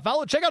him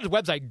on, check out his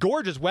website.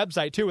 Gorgeous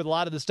website, too, with a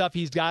lot of the stuff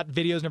he's got,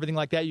 videos and everything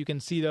like that. You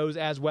can see those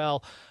as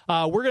well.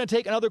 We're going to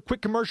take another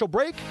quick commercial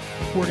break.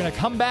 We're going to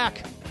come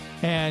back,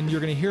 and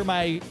you're going to hear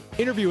my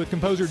interview with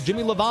composer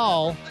Jimmy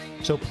LaValle.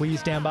 So please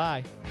stand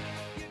by.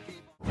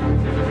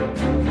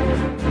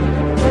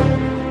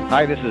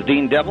 Hi, this is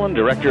Dean Devlin,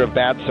 director of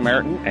Bad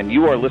Samaritan, and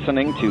you are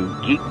listening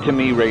to Geek to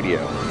Me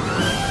Radio.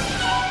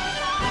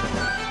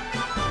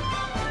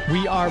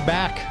 We are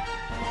back.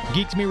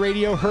 Geek to Me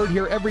Radio, heard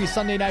here every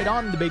Sunday night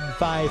on the Big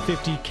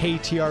 550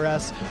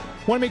 KTRS.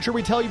 Want to make sure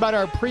we tell you about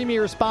our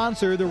premier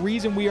sponsor, the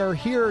reason we are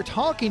here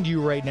talking to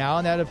you right now,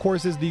 and that, of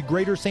course, is the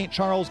Greater St.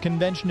 Charles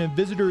Convention and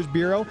Visitors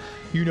Bureau.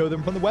 You know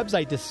them from the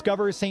website,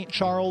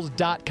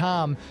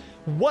 discoverstcharles.com.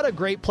 What a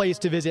great place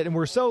to visit, and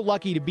we're so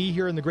lucky to be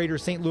here in the greater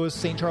St. Louis,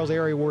 St. Charles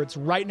area where it's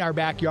right in our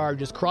backyard.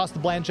 Just cross the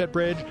Blanchette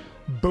Bridge,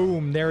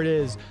 boom, there it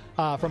is.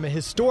 From a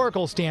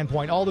historical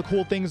standpoint, all the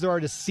cool things there are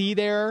to see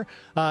there.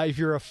 If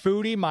you're a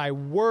foodie, my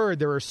word,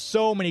 there are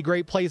so many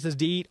great places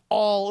to eat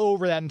all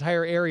over that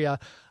entire area.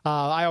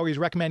 I always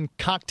recommend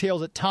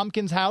cocktails at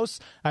Tompkins House,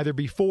 either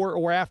before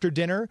or after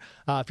dinner.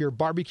 If you're a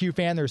barbecue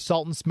fan, there's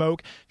Salt and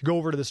Smoke. You go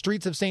over to the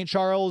streets of St.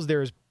 Charles,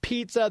 there's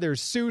pizza,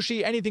 there's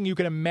sushi, anything you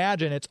can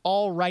imagine. It's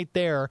all right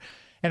there.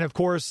 And, of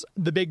course,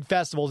 the big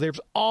festivals. There's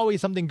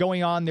always something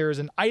going on. There's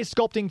an ice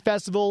sculpting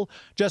festival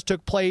just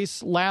took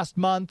place last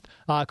month.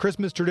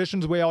 Christmas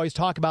traditions, we always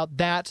talk about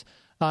that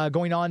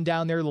going on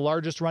down there, the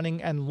largest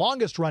running and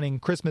longest running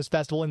Christmas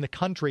festival in the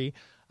country.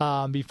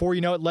 Before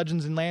you know it,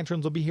 Legends and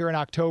Lanterns will be here in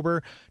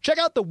October. Check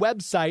out the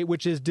website,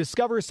 which is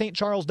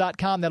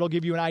discoverstcharles.com. That'll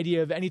give you an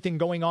idea of anything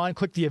going on.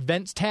 Click the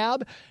events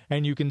tab,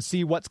 and you can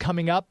see what's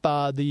coming up.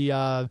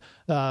 The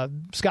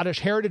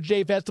Scottish Heritage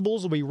Day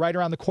festivals will be right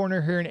around the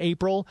corner here in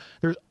April.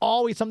 There's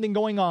always something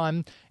going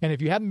on, and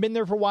if you haven't been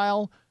there for a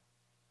while,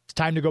 it's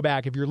time to go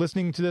back. If you're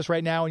listening to this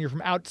right now and you're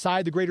from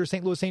outside the greater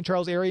St. Louis, St.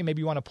 Charles area,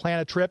 maybe you want to plan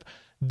a trip,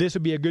 this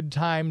would be a good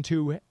time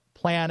to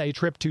plan a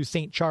trip to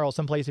St. Charles,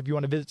 someplace if you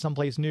want to visit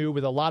someplace new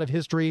with a lot of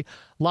history,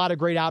 a lot of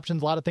great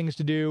options, a lot of things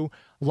to do,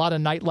 a lot of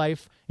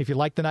nightlife. If you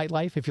like the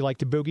nightlife, if you like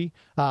to boogie,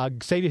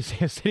 City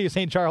of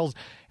St. Charles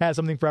has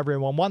something for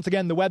everyone. Once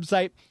again, the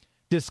website,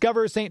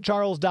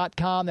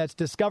 discoverstcharles.com. That's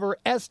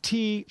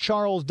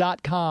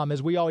discoverstcharles.com.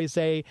 As we always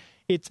say,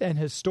 it's an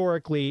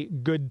historically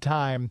good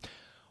time.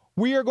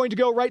 We are going to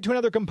go right to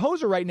another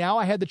composer right now.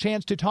 I had the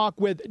chance to talk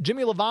with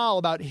Jimmy LaValle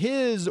about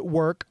his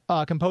work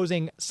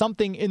composing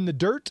Something in the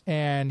Dirt,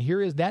 and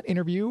here is that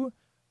interview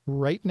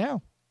right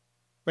now.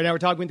 Right now we're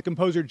talking with the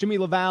composer Jimmy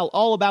LaValle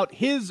all about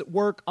his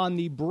work on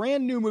the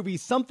brand new movie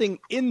Something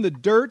in the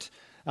Dirt.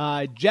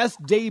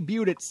 Just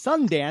debuted at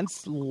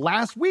Sundance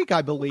last week,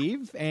 I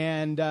believe,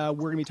 and we're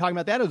going to be talking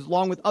about that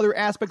along with other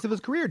aspects of his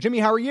career. Jimmy,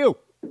 how are you?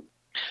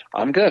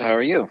 I'm good. How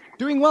are you?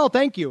 Doing well,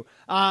 thank you.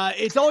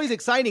 It's always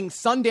exciting.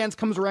 Sundance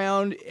comes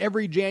around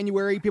every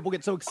January. People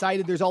get so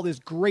excited. There's all this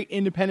great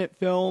independent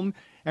film,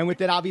 and with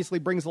that obviously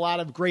brings a lot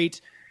of great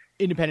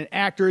independent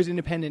actors,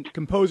 independent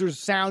composers,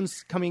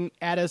 sounds coming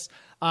at us.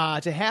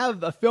 To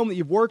have a film that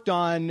you've worked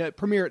on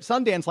premiere at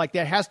Sundance like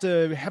that has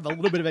to have a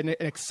little bit of an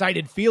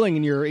excited feeling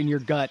in your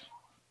gut.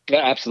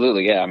 Yeah,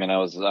 absolutely. Yeah, I mean, I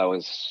was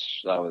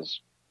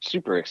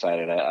super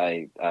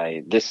excited.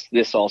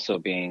 This also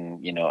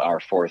being our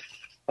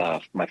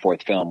my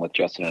fourth film with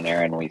Justin and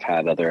Aaron. We've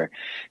had other,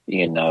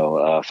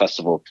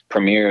 festival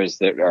premieres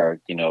that are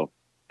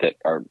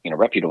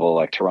reputable,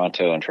 like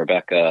Toronto and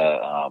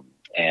Tribeca,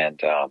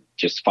 and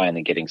just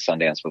finally getting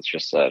Sundance was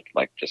just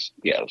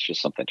it's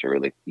just something to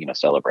really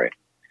celebrate.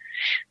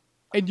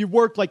 And you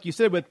worked, like you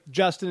said, with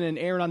Justin and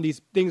Aaron on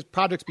these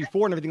projects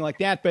before and everything like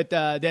that. But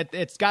that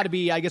it's got to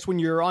be, I guess, when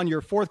you're on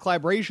your fourth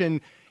collaboration,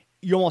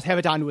 you almost have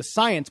it down to a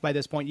science by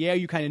this point. Yeah,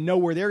 you kind of know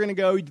where they're going to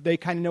go. They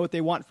kind of know what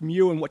they want from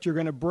you and what you're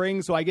going to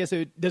bring. So I guess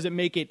does it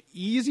make it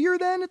easier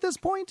then at this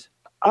point?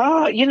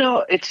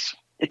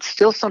 it's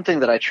still something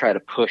that I try to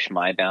push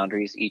my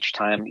boundaries each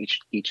time,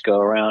 each go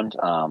around.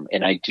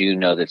 And I do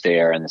know that they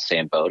are in the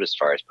same boat as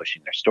far as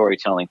pushing their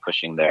storytelling,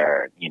 pushing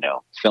their,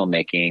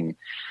 filmmaking.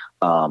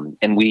 And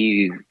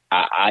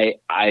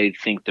I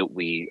think that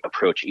we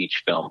approach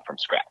each film from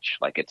scratch.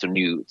 Like it's a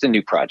new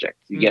project.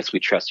 Mm-hmm. Yes, we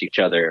trust each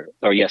other,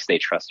 or yes, they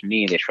trust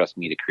me. They trust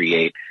me to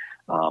create,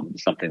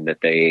 something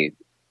that they,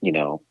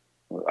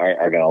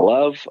 are going to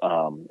love,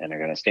 and are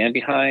going to stand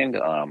behind.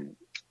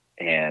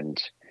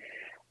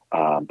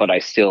 But I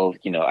still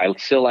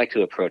like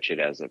to approach it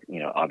as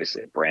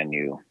obviously a brand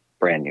new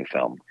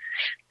film.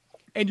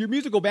 And your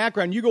musical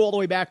background, you go all the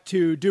way back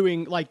to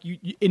doing like you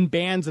in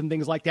bands and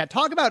things like that.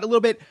 Talk about a little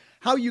bit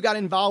how you got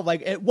involved.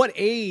 Like at what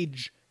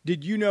age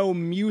did you know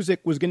music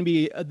was going to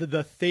be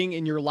the thing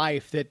in your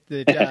life that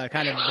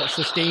kind of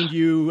sustained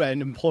you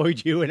and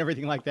employed you and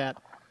everything like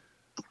that?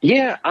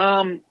 Yeah.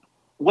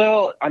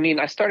 Well, I mean,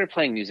 I started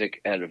playing music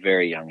at a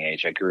very young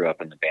age. I grew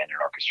up in the band and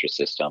orchestra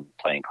system,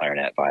 playing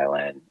clarinet,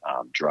 violin,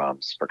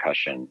 drums,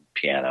 percussion,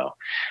 piano.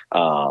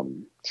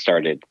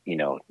 Started,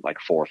 like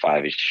 4 or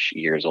 5-ish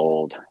years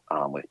old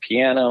with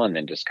piano, and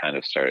then just kind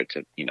of started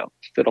to,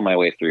 fiddle my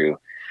way through,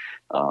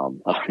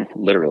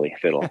 literally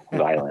fiddle,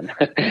 violin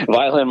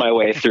my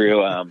way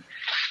through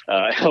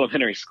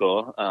elementary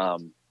school.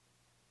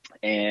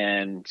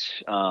 And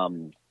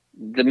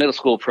the middle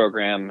school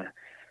program,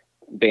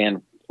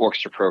 band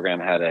orchestra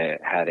program had a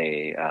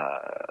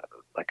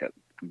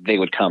they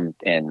would come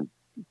and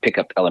pick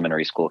up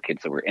elementary school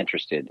kids that were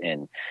interested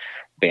in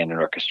band and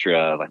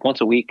orchestra like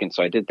once a week. And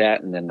so I did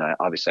that. And then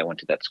obviously I went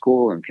to that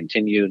school and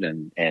continued.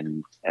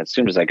 And as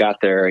soon as I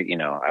got there,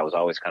 I was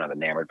always kind of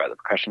enamored by the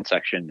percussion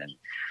section. And,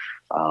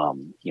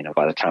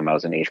 by the time I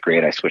was in 8th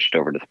grade, I switched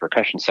over to the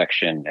percussion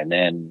section and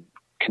then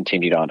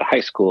continued on to high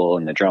school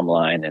and the drum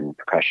line and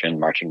percussion,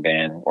 marching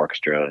band,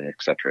 orchestra, et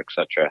cetera, et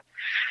cetera.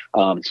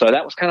 So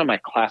that was kind of my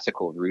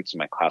classical roots and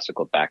my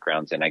classical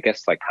backgrounds. And I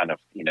guess like kind of,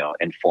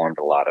 informed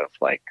a lot of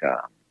like,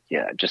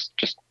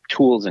 just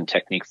tools and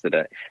techniques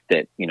that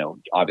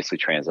obviously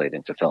translate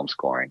into film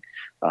scoring,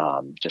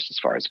 just as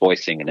far as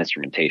voicing and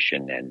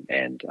instrumentation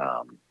and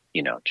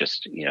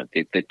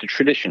the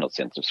traditional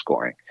sense of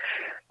scoring.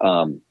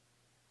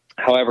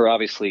 However,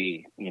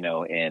 obviously, in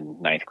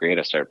 9th grade,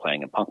 I started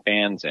playing in punk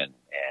bands and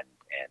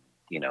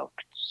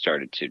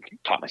started to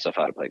taught myself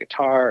how to play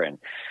guitar and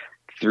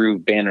threw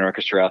band and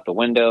orchestra out the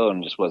window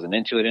and just wasn't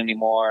into it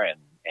anymore. And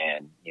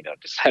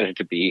decided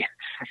to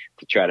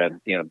try to,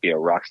 be a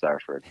rock star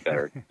for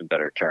a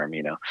better term,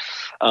 and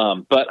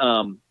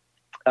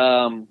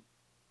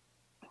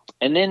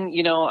then,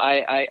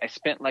 I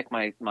spent like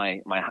my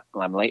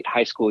late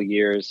high school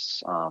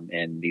years,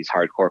 in these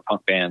hardcore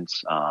punk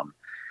bands,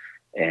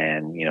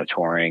 and,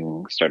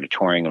 started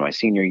touring in my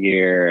senior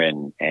year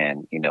and,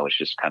 was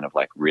just kind of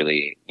like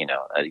really,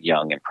 a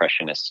young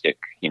impressionistic,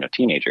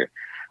 teenager.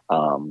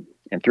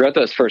 And throughout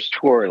those first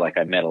tour, like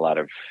I met a lot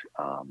of,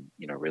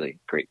 really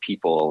great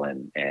people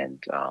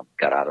and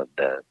got out of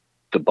the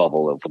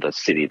bubble of the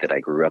city that I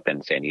grew up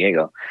in, San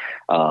Diego.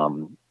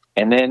 And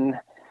then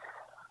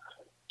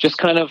just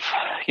kind of,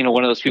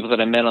 one of those people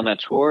that I met on that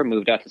tour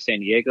moved out to San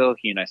Diego.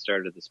 He and I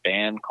started this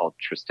band called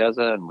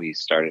Tristeza, and we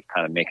started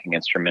kind of making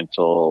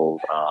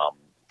instrumental,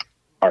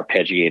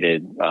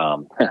 arpeggiated,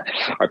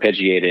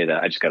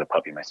 I just got a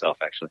puppy myself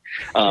actually,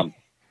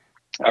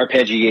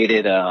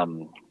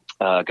 arpeggiated,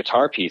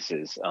 guitar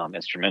pieces,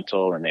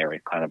 instrumental, and they were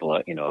kind of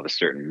of a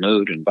certain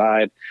mood and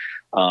vibe.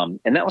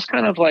 And that was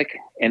kind of like,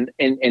 and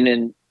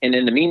in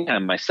the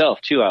meantime, myself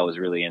too, I was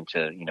really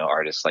into,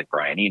 artists like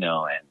Brian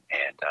Eno and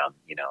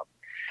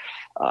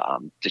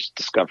just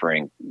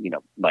discovering,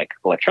 like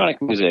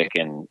electronic music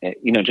and,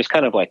 just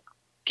kind of like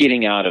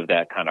getting out of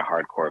that kind of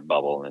hardcore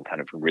bubble and kind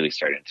of really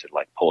starting to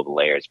like pull the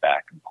layers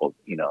back and pull,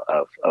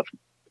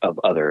 of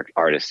other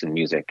artists and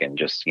music and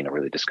just,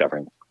 really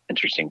discovering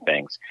interesting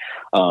things.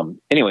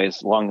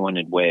 Anyways,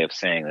 long-winded way of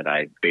saying that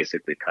I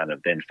basically kind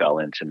of then fell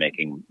into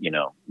making,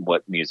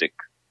 what music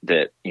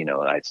that,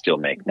 I still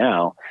make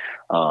now,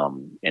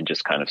 and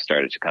just kind of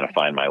started to kind of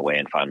find my way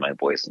and find my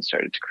voice and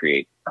started to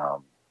create,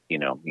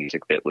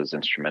 music that was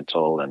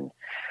instrumental and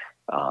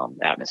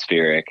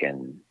atmospheric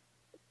and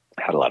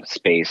had a lot of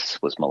space,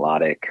 was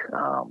melodic.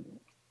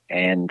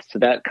 And so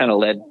that kind of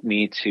led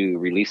me to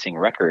releasing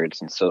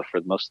records. And so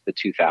for most of the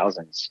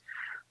 2000s,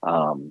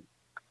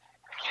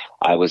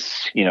 I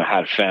was,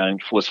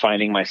 was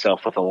finding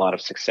myself with a lot of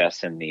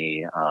success in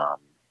the,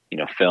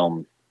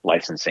 film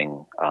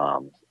licensing,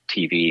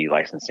 TV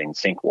licensing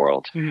sync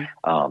world.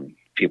 Mm-hmm.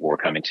 People were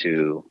coming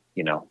to,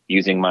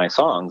 using my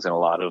songs in a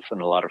lot of,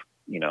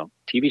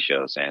 TV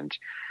shows. And,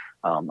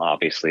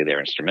 obviously they're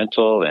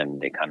instrumental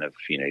and they kind of,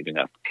 you don't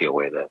have to pay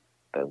away the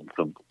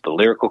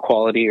lyrical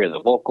quality or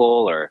the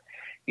vocal or,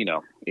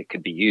 it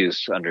could be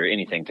used under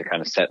anything to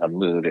kind of set a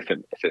mood if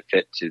it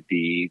fit to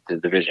the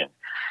vision.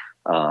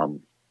 And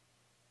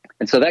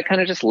so that kind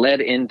of just led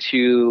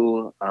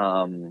into,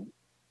 in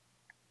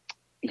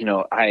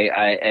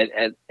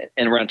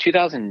around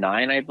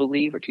 2009, I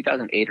believe, or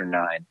 2008 or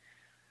 9,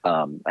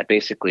 I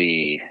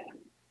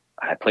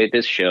played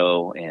this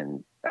show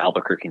in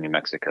Albuquerque, New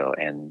Mexico,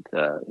 and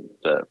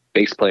the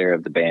bass player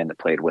of the band that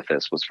played with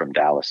us was from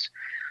Dallas.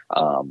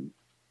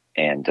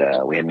 And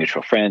we had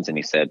mutual friends, and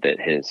he said that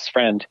his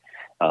friend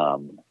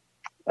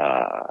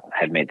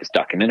had made this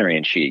documentary,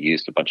 and she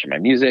used a bunch of my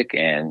music,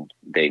 and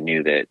they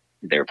knew that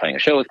they were playing a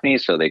show with me,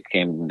 so they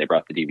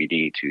brought the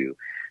DVD to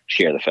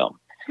share the film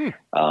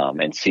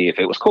and see if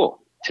it was cool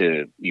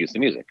to use the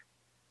music.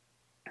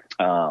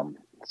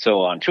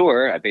 So on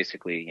tour, I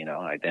basically,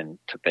 I then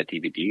took that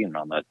DVD, and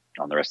on the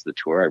rest of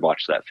the tour, I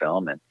watched that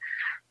film, and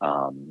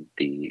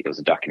it was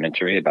a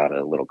documentary about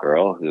a little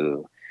girl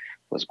who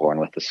was born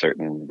with a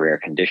certain rare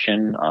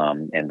condition,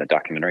 and the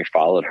documentary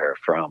followed her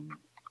from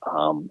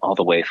all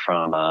the way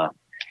from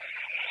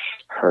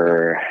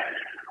her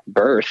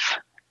birth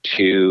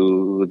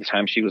to the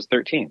time she was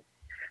 13,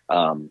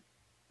 and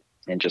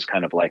just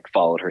kind of like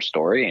followed her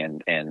story.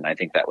 And I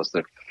think that was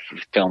the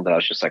film that I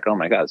was just like, oh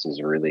my God, this is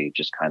a really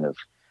just kind of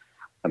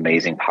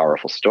amazing,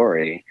 powerful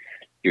story.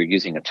 You're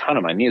using a ton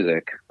of my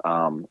music.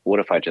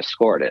 What if I just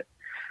scored it?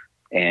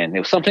 And it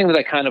was something that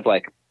I kind of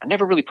like, I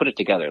never really put it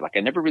together. Like I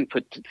never really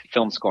put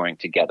film scoring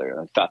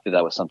together. I thought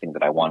that was something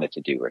that I wanted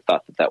to do, or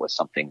thought that was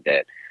something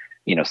that,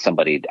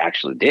 somebody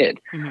actually did.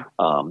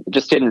 It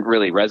just didn't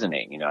really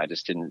resonate. I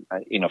just didn't,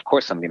 of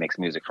course somebody makes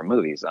music for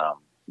movies.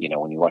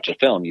 When you watch a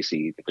film, you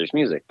see that there's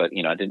music, but,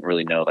 I didn't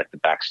really know like the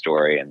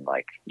backstory and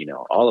like,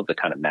 all of the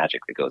kind of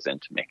magic that goes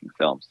into making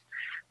films.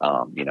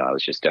 I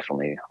was just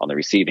definitely on the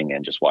receiving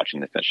end, just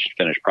watching the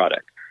finished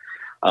product.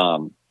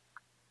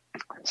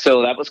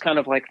 So that was kind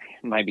of like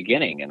my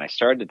beginning, and I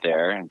started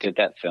there and did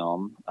that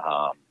film.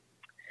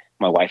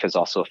 My wife is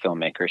also a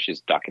filmmaker.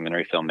 She's a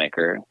documentary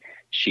filmmaker.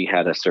 She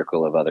had a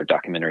circle of other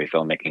documentary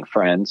filmmaking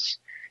friends.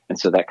 And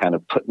so that kind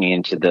of put me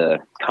into the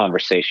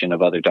conversation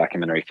of other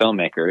documentary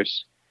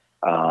filmmakers.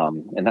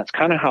 And that's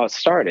kind of how it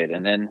started.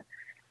 And then,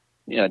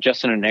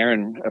 Justin and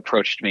Aaron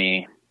approached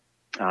me.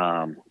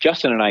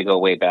 Justin and I go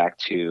way back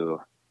to,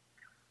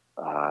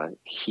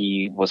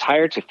 he was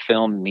hired to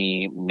film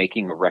me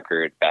making a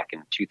record back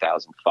in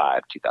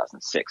 2005,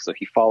 2006. So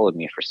he followed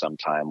me for some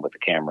time with the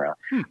camera.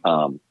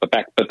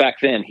 But back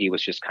then he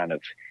was just kind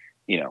of,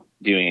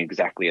 doing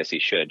exactly as he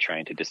should,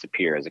 trying to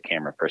disappear as a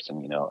camera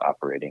person,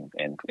 operating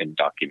and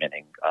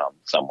documenting,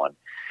 someone,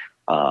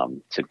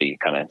 to be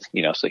kind of,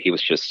 so he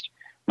was just,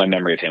 my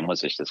memory of him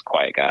was just this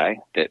quiet guy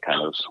that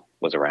kind of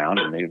was around.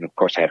 And then, of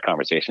course I had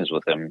conversations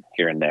with him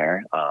here and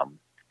there.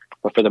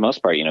 But for the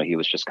most part, he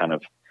was just kind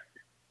of,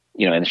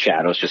 in the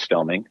shadows, just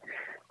filming.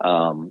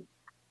 Of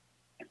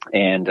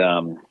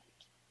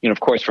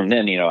course from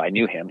then, I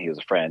knew him, he was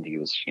a friend. He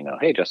was,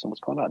 hey Justin, what's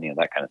going on?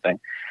 That kind of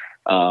thing.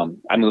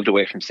 I moved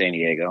away from San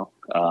Diego.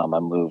 I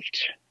moved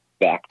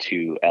back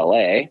to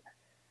LA,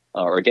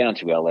 or down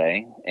to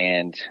LA.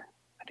 And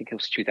I think it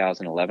was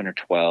 2011 or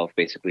 12.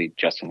 Basically,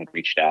 Justin had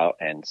reached out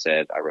and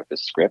said, I wrote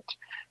this script.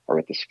 I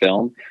wrote this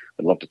film.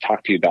 I'd love to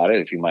talk to you about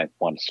it if you might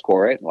want to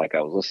score it. Like,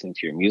 I was listening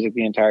to your music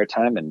the entire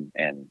time, and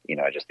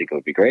I just think it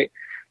would be great.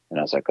 And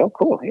I was like, oh,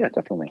 cool. Yeah,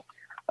 definitely.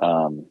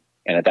 And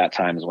at that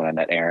time is when I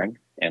met Aaron.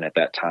 And at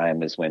that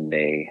time is when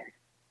they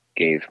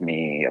gave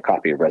me a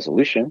copy of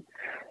Resolution.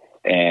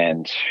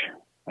 And,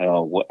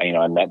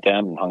 I met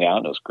them and hung out,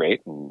 and it was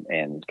great,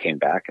 and came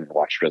back and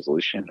watched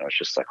Resolution. I was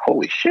just like,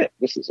 holy shit,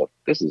 this is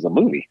a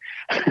movie.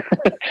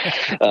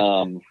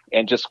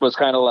 And just was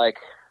kind of like,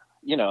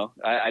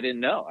 I didn't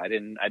know. I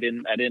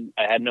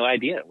had no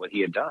idea what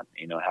he had done,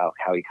 how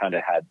he kind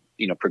of had,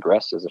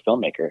 progressed as a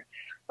filmmaker.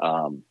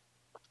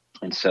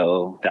 And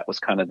so that was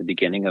kind of the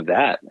beginning of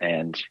that.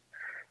 And,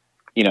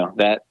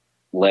 that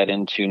led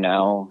into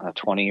now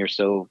 20 or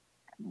so,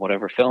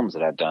 whatever films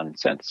that I've done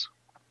since.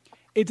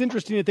 It's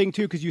interesting to think,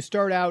 too, because you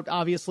start out,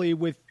 obviously,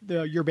 with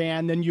your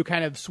band, then you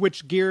kind of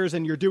switch gears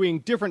and you're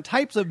doing different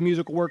types of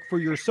musical work for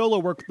your solo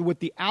work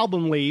with the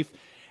Album Leaf.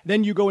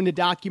 Then you go into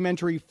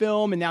documentary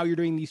film, and now you're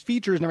doing these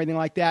features and everything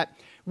like that.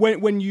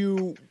 When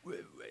you,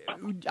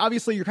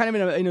 obviously, you're kind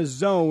of in a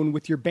zone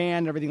with your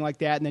band and everything like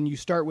that, and then you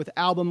start with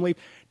Album Leaf.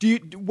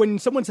 When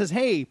someone says,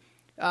 hey,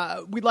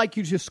 we'd like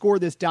you to score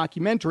this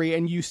documentary,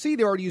 and you see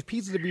they already use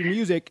pieces of your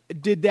music,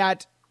 did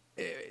that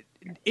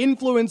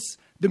influence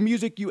the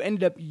music you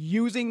ended up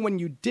using when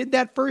you did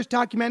that first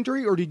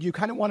documentary, or did you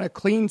kind of want a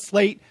clean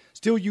slate,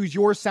 still use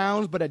your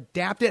sounds, but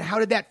adapt it? How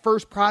did that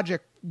first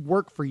project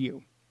work for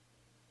you?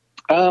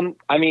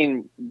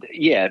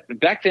 Yeah,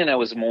 back then I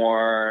was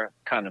more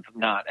kind of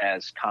not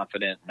as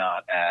confident,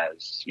 not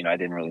as, I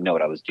didn't really know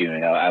what I was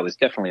doing. I was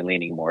definitely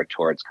leaning more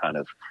towards kind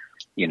of,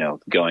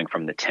 going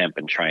from the temp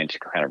and trying to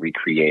kind of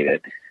recreate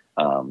it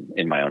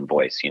in my own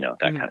voice, that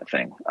kind of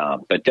thing.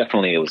 But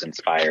definitely it was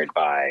inspired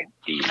by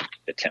the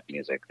temp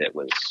music that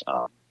was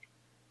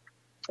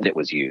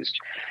used.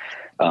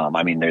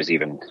 There's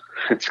even,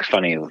 it's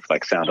funny,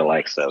 like sound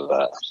alikes of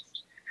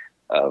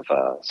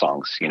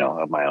songs,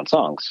 of my own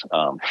songs.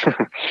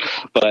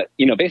 But,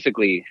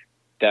 basically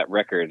the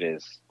record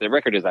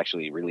is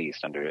actually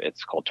released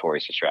it's called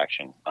Tori's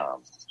Distraction.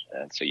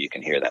 And so you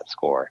can hear that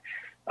score.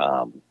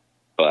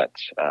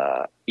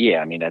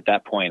 At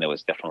that point it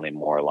was definitely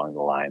more along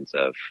the lines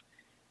of,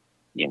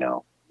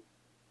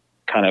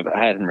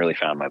 I hadn't really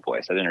found my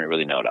voice. I didn't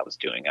really know what I was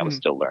doing. I was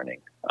still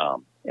learning.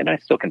 And I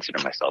still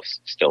consider myself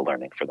still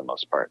learning for the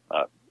most part.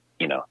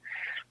 You know,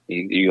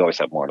 you always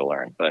have more to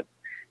learn, but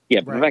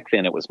yeah, but back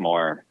then it was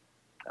more,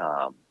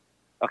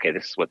 okay,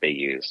 this is what they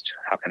used.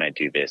 How can I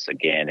do this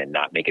again and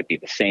not make it be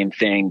the same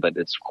thing, but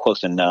it's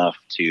close enough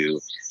to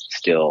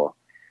still,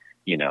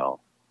 you know,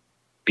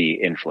 be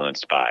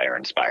influenced by or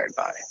inspired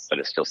by, but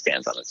it still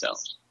stands on its own.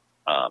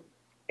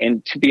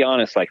 And to be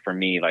honest, like for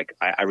me, like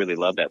I really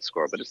love that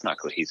score, but it's not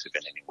cohesive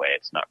in any way.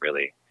 It's not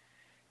really,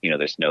 you know,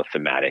 there's no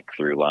thematic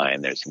through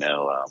line. There's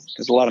no,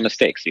 there's a lot of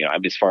mistakes, you know,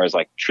 as far as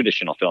like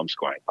traditional film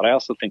scoring. But I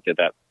also think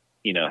that,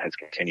 you know, has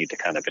continued to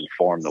kind of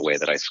inform the way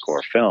that I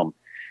score film,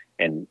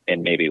 and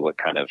maybe what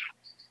kind of,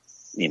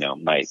 you know,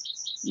 might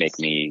make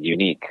me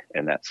unique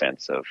in that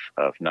sense of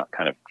not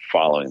kind of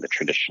following the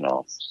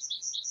traditional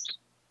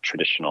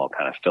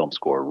kind of film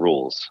score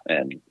rules.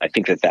 And I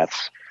think that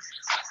that's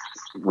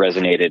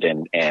resonated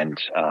and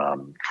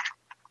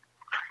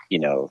you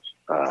know,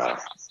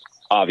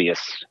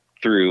 obvious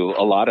through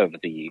a lot of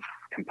the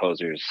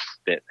composers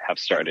that have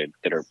started,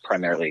 that are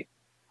primarily,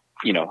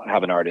 you know,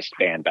 have an artist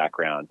band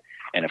background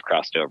and have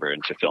crossed over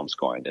into film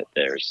scoring, that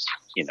there's,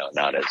 you know,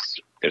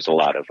 there's a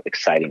lot of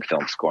exciting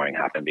film scoring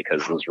happen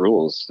because those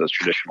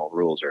traditional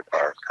rules are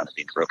kind of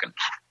being broken.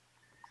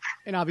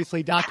 And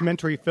obviously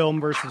documentary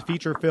film versus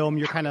feature film,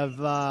 you're kind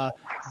of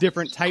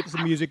different types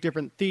of music,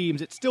 different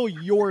themes. It's still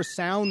your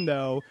sound,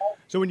 though.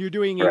 So when you're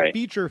doing a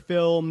feature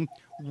film,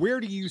 where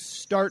do you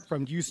start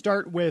from? Do you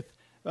start with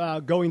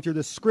going through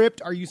the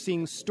script? Are you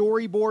seeing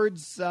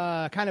storyboards?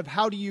 Kind of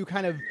how do you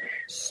kind of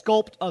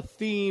sculpt a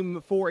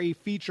theme for a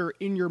feature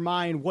in your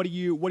mind? What are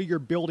your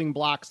building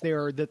blocks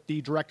there that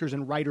the directors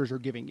and writers are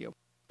giving you?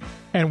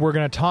 And we're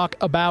going to talk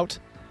about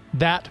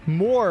that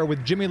more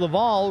with Jimmy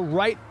LaValle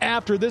right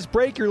after this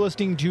break. You're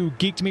listening to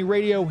Geek to Me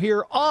Radio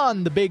here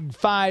on the Big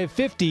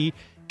 550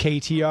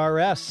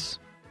 KTRS.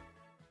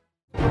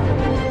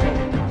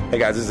 Hey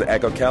guys, this is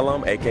Echo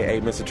Kellum, aka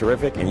Mr.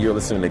 Terrific, and you're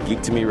listening to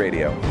Geek to Me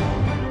Radio.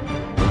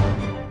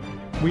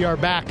 We are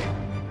back.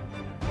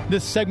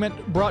 This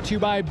segment brought to you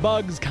by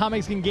Bugs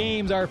Comics and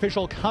Games, our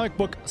official comic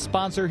book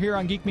sponsor here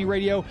on Geek Me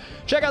Radio.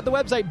 Check out the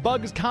website,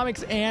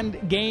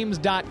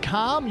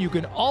 bugscomicsandgames.com. You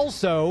can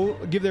also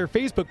give their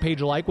Facebook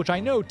page a like, which I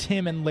know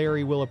Tim and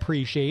Larry will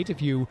appreciate.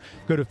 If you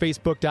go to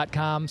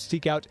facebook.com,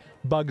 seek out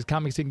Bugs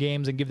Comics and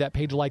Games, and give that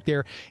page a like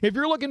there. If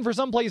you're looking for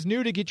someplace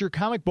new to get your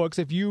comic books,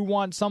 if you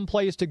want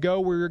someplace to go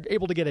where you're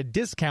able to get a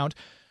discount,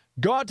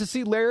 go out to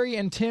see Larry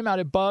and Tim out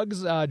at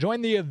Bugs.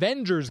 Join the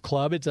Avengers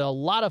Club. It's a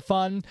lot of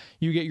fun.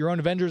 You get your own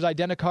Avengers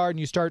Identicard, and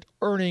you start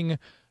earning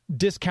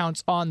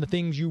discounts on the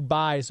things you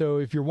buy. So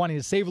if you're wanting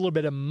to save a little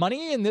bit of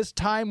money in this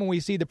time when we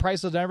see the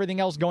prices and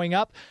everything else going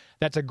up,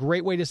 that's a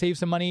great way to save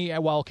some money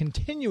while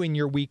continuing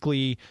your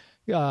weekly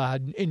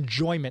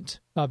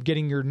enjoyment of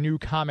getting your new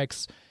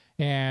comics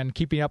and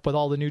keeping up with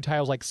all the new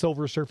titles like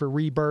Silver Surfer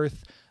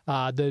Rebirth.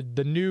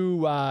 The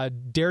new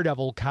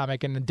Daredevil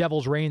comic and the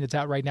Devil's Reign that's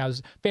out right now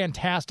is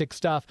fantastic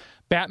stuff.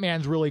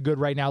 Batman's really good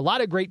right now. A lot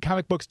of great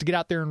comic books to get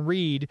out there and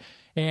read.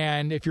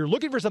 And if you're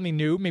looking for something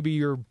new, maybe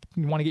you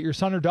want to get your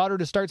son or daughter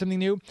to start something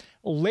new,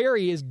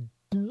 Larry is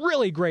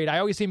really great. I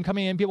always see him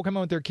coming in, people come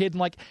in with their kids and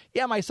like,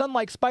 yeah, my son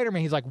likes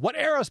Spider-Man. He's like, what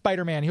era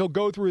Spider-Man? He'll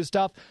go through his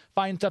stuff,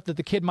 find stuff that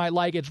the kid might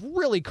like. It's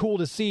really cool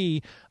to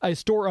see a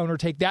store owner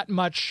take that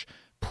much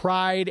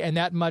pride and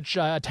that much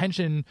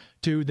attention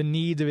to the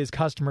needs of his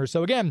customers.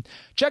 So again,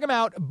 check them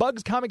out.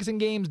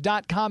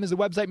 bugscomicsandgames.com is the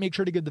website. Make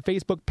sure to give the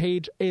Facebook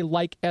page a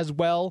like as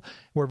well.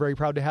 We're very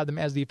proud to have them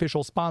as the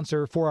official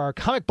sponsor for our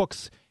comic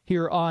books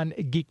here on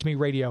Geek to Me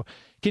Radio.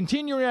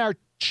 Continuing our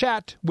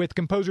chat with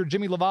composer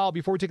Jimmy LaValle,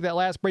 before we take that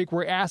last break,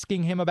 we're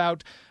asking him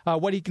about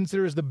what he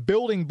considers the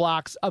building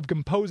blocks of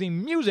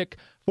composing music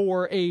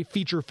for a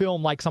feature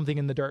film like Something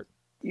in the Dirt.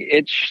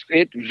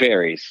 It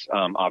varies.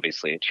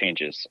 Obviously, it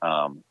changes.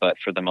 But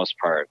for the most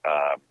part,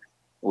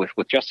 with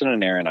Justin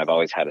and Aaron, I've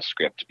always had a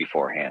script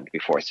beforehand,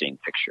 before seeing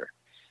picture.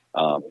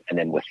 And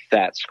then with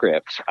that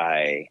script,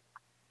 I,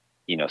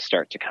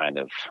 start to kind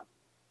of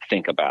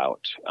think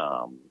about,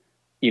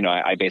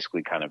 I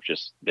basically kind of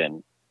just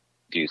then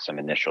do some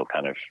initial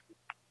kind of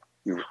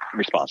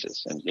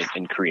responses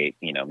and create,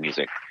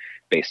 music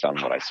based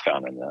on what I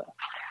found in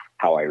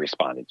how I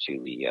responded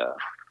to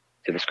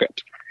the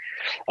script.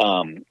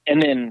 And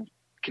then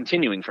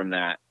continuing from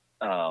that,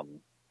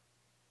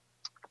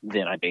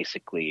 then I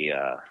basically,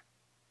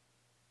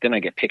 then I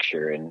get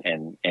picture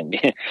and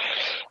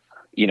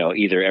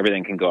either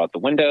everything can go out the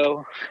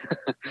window,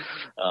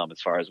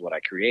 as far as what I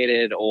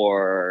created,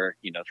 or,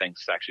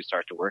 things actually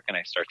start to work and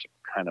I start to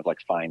kind of like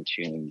fine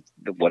tune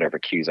whatever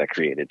cues I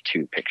created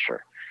to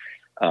picture.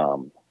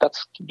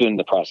 That's doing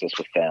the process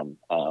with them.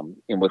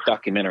 And with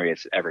documentary,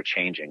 it's ever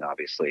changing,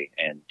 obviously.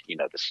 And,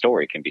 the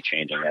story can be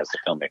changing as the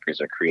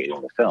filmmakers are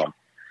creating the film.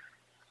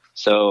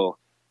 So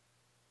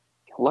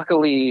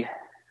luckily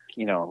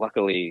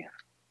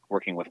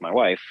working with my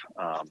wife,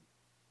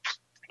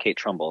 Kate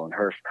Trumbull, and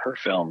her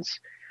films,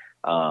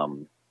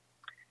 I'm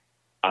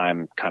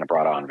kind of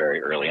brought on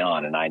very early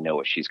on, and I know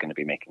what she's going to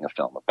be making a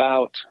film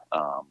about.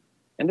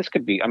 and this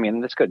could be, I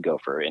mean, this could go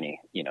for any,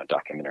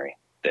 documentary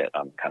that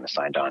I'm kind of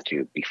signed on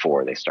to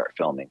before they start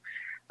filming.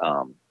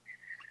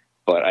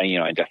 But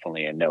I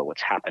definitely know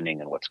what's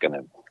happening and what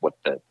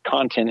the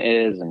content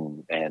is.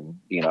 And,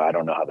 I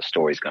don't know how the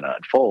story's going to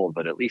unfold,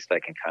 but at least I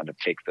can kind of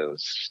take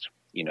those,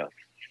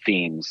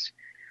 themes,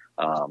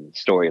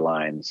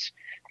 storylines,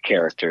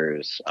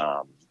 characters,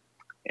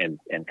 and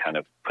kind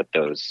of put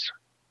those,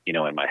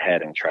 in my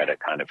head and try to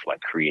kind of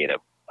like create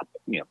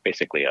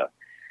basically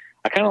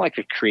I kind of like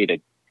to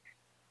create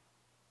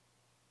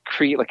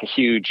like a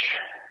huge,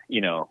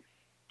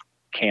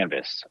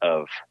 canvas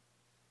of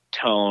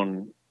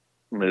tone,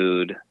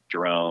 mood,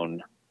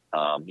 drone.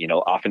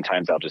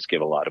 Oftentimes I'll just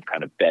give a lot of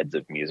kind of beds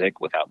of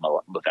music without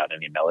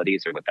any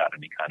melodies or without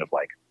any kind of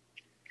like,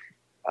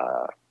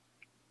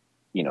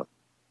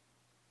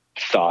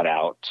 thought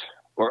out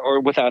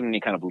or without any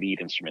kind of lead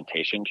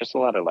instrumentation, just a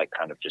lot of like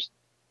kind of just,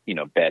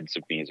 beds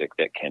of music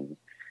that can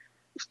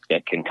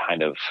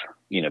kind of,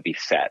 be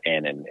sat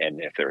in and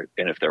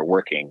if they're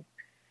working,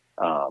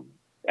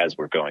 as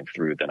we're going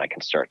through, then I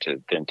can start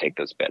to then take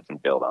those beds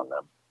and build on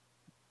them.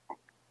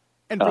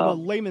 And from a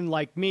layman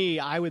like me,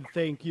 I would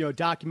think,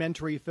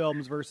 documentary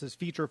films versus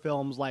feature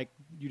films, like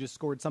you just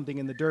scored Something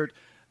in the Dirt,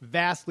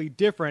 vastly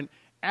different.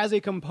 As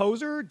a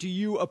composer, do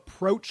you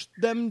approach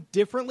them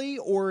differently,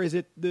 or is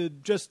it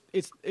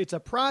it's a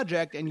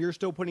project and you're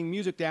still putting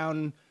music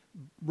down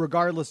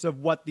regardless of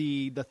what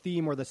the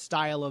theme or the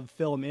style of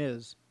film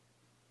is?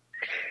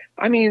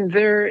 I mean,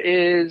 there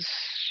is,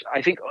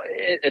 I think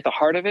at the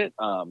heart of it,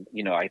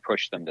 I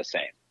approach them the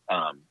same.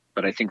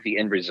 But I think the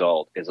end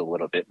result is a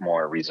little bit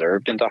more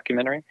reserved in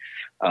documentary.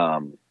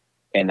 And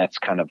that's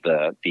kind of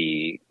the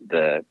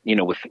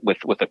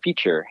with a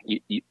feature,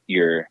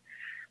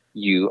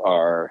 you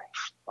are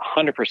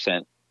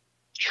 100%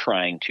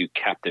 trying to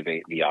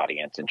captivate the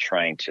audience and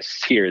trying to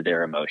steer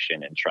their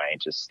emotion and trying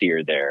to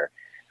steer their,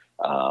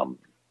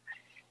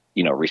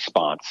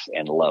 response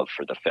and love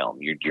for the film.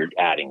 You're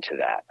adding to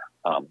that.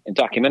 In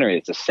documentary,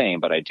 it's the same,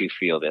 but I do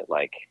feel that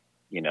like,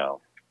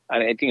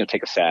 I think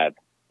take a sad,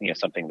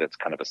 something that's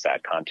kind of a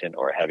sad content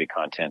or a heavy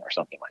content or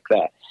something like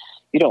that.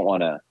 You don't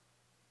want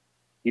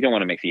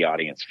to make the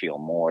audience feel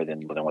more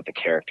than what the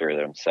character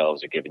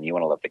themselves are giving. You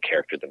want to love the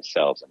character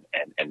themselves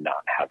and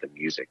not have the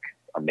music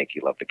make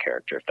you love the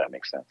character, if that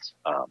makes sense.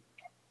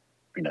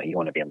 You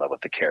want to be in love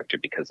with the character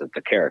because of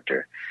the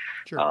character.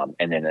 Sure.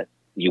 And then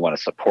you want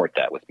to support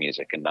that with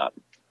music and not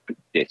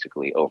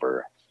basically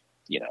oversteer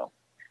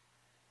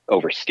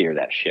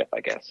that ship,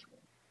 I guess.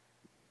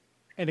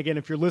 And again,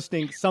 if you're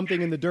listening,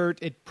 Something in the Dirt,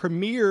 it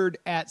premiered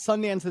at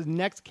Sundance's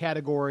next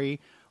category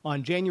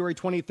on January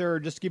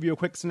 23rd. Just to give you a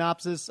quick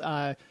synopsis,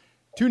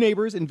 two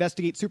neighbors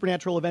investigate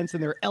supernatural events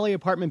in their LA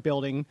apartment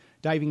building,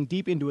 diving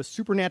deep into a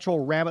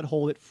supernatural rabbit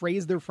hole that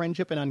frays their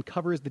friendship and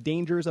uncovers the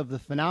dangers of the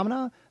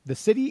phenomena, the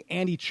city,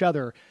 and each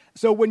other.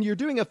 So when you're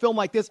doing a film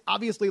like this,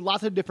 obviously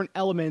lots of different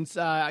elements.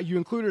 You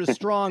included a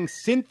strong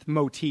synth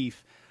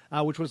motif,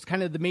 which was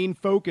kind of the main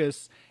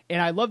focus.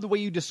 And I love the way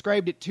you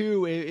described it,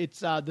 too. It's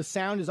the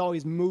sound is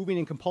always moving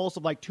and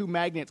compulsive, like two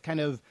magnets kind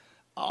of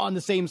on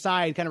the same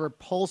side, kind of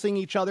repulsing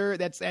each other.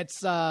 That's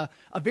a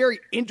very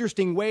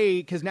interesting way,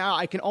 because now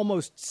I can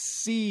almost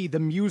see the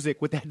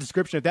music with that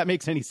description, if that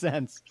makes any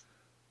sense.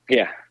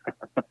 Yeah.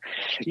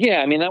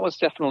 Yeah, I mean, that was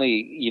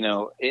definitely,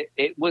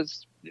 it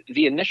was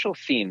the initial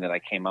theme that I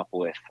came up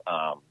with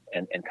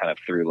and kind of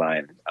through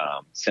line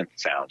synth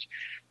sound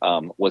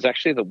was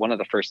actually one of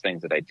the first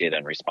things that I did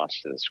in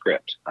response to the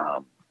script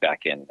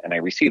and I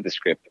received the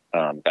script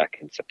back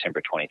in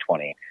September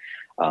 2020.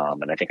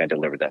 And I think I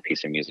delivered that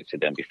piece of music to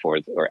them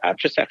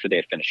just after they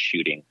had finished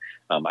shooting.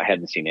 I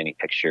hadn't seen any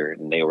picture,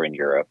 and they were in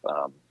Europe,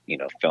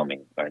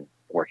 filming and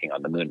working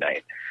on the Moon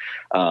Knight.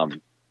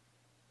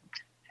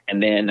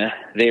 And then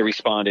they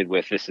responded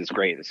with, "This is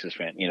great. This is,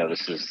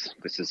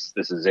 this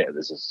is it.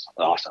 This is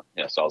awesome."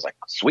 So I was like,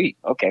 "Sweet.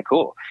 Okay,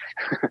 cool."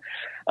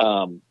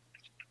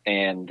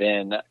 And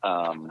then,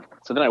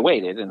 so then I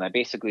waited, and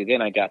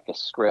then I got the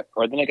script,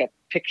 or then I got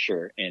the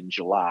picture in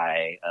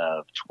July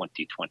of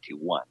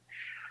 2021.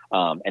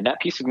 And that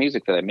piece of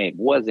music that I made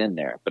was in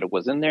there, but it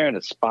was in there in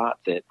a spot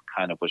that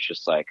kind of was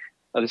just like,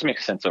 oh, this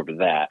makes sense over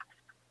that.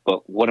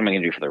 But what am I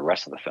going to do for the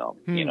rest of the film?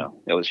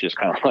 It was just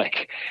kind of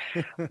like,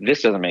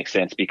 this doesn't make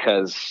sense,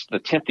 because the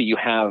temp that you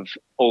have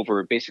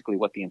over basically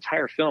what the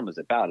entire film is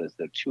about is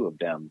the two of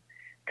them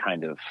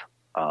kind of,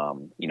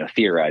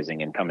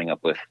 theorizing and coming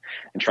up with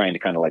and trying to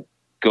kind of like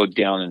go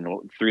down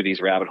and through these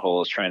rabbit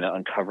holes, trying to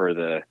uncover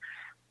the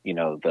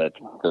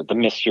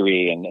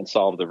mystery and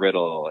solve the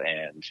riddle.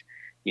 And,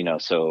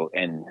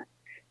 and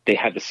they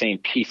had the same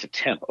piece of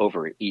temp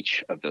over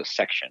each of those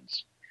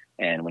sections.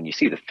 And when you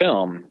see the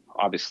film,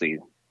 obviously,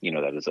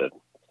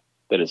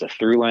 that is a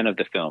through line of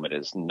the film. It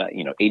is not,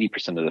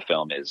 80% of the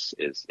film is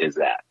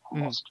that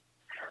almost.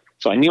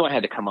 So I knew I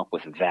had to come up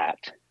with that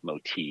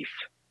motif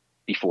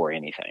before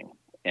anything,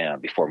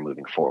 before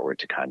moving forward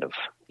to kind of,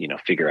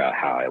 figure out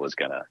how I was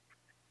going to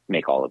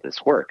make all of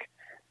this work.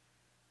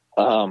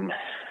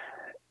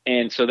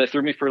 And so that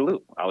threw me for a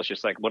loop. I was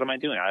just like, what am I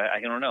doing?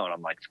 I don't know. And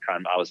I'm like,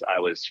 I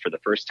was for the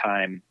first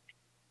time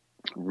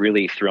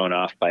really thrown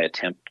off by a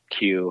temp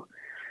cue,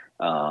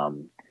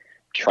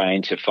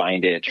 trying to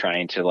find it,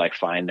 trying to like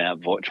find that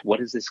voice. What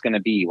is this going to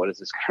be? What is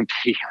this going to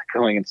be?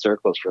 Going in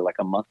circles for like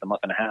a month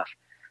and a half.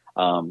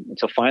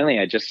 Until finally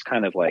I just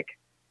kind of like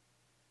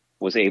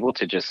was able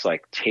to just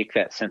like take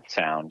that synth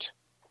sound,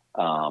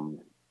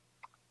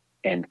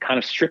 and kind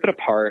of strip it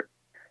apart.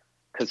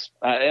 Cause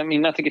I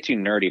mean, not to get too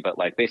nerdy, but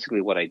like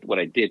basically what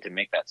I did to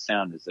make that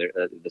sound is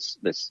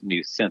this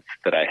new synth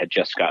that I had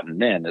just gotten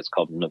then. It's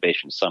called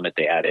Innovation Summit.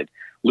 They added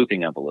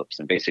looping envelopes,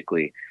 and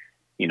basically,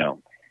 you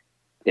know,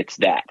 it's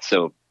that.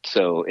 So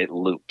it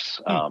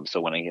loops. So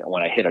when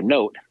I hit a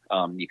note,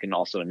 you can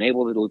also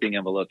enable the looping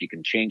envelope. You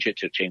can change it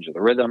to change the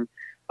rhythm,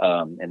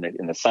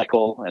 in the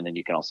cycle. And then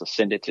you can also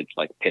send it to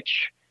like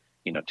pitch,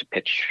 you know,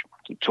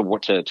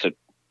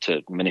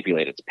 to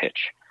manipulate its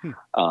pitch.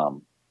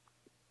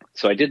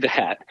 So I did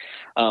that.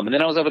 And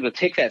then I was able to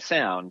take that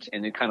sound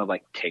and then kind of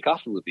like take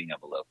off the looping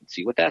envelope and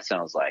see what that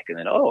sounds like. And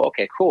then, oh,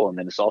 okay, cool. And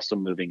then it's also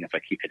moving if I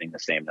keep hitting the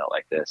same note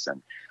like this,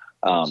 and,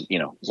 you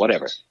know,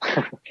 whatever.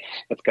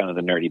 That's kind of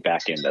the nerdy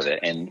back end of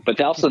it. But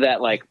also that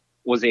like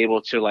was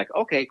able to like,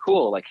 okay,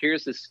 cool. Like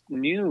here's this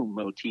new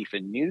motif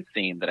and new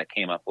theme that I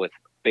came up with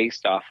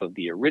based off of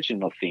the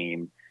original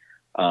theme.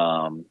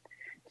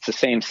 It's the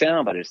same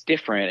sound, but it's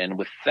different. And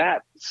with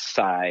that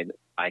side,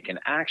 I can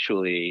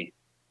actually,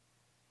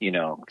 you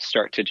know,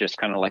 start to just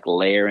kind of like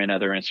layer in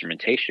other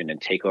instrumentation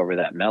and take over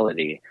that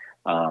melody,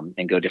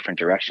 and go different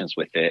directions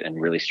with it and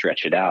really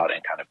stretch it out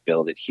and kind of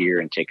build it here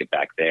and take it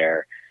back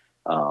there,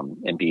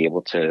 and be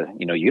able to,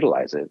 you know,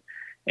 utilize it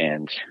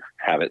and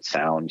have it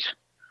sound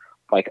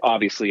like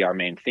obviously our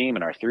main theme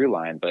and our through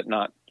line, but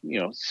not, you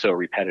know, so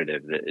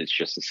repetitive that it's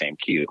just the same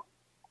cue.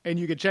 And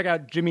you can check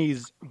out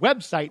Jimmy's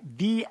website,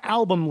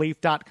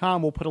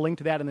 thealbumleaf.com. We'll put a link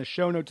to that in the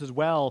show notes as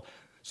well.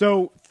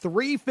 So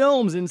 3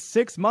 films in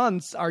 6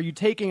 months. Are you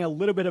taking a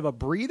little bit of a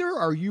breather?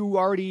 Are you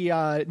already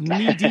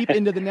knee deep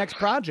into the next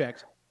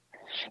project?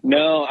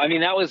 No, I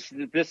mean, that was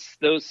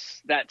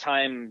that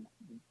time.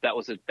 That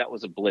was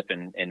a blip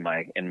in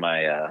my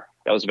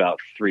that was about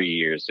 3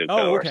 years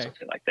ago or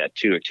something like that.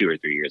 2 or 3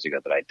 years ago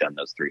that I'd done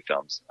those 3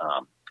 films.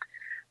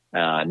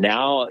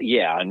 Now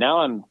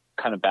I'm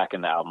kind of back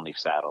in the Album Leaf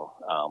saddle,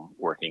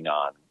 working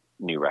on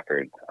new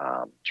record,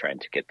 trying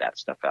to get that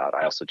stuff out.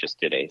 I also just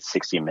did a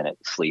 60-minute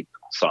sleep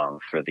song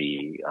for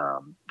the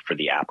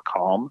app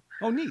Calm.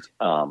 Oh, neat.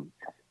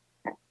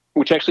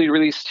 Which actually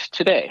released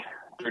today,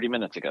 30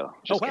 minutes ago.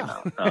 Just came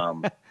out.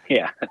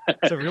 Yeah.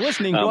 So if you're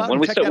listening, go out when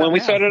and check that out when we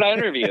now. started our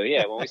interview,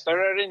 when we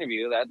started our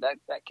interview,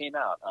 that came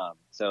out.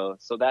 So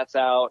that's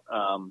out.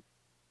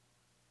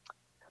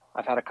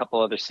 I've had a couple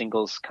other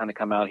singles kind of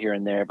come out here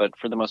and there, but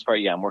for the most part,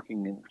 I'm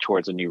working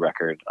towards a new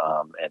record,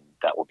 and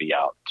that will be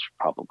out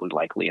probably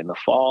likely in the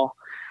fall,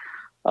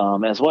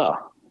 as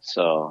well.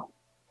 So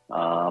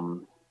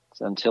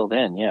until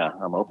then,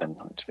 I'm open.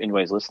 If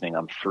anybody's listening,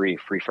 I'm free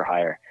for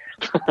hire.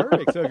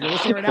 Perfect. So if you're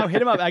listening right now,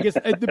 hit him up. I guess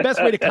the best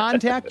way to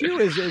contact you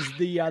is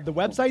the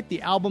website,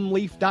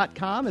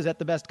 thealbumleaf.com. Is that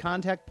the best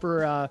contact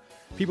for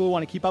people who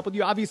want to keep up with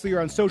you? Obviously,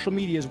 you're on social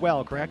media as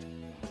well, correct?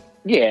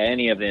 Yeah,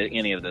 any of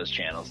those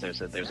channels,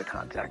 there's a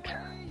contact.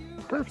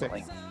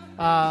 Perfect.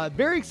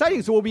 Very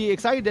exciting. So we'll be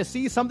excited to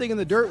see Something in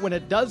the Dirt when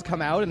it does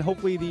come out, and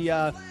hopefully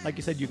like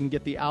you said, you can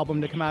get the album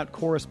to come out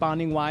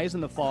corresponding wise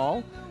in the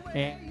fall.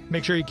 And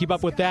make sure you keep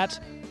up with that.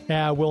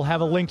 We'll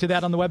have a link to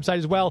that on the website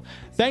as well.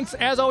 Thanks,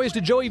 as always,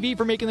 to Joey V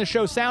for making the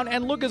show sound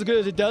and look as good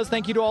as it does.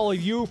 Thank you to all of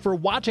you for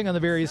watching on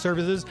the various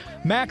services.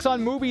 Max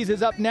on Movies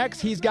is up next.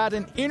 He's got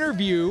an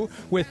interview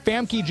with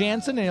Famke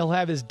Janssen, and he'll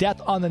have his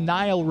Death on the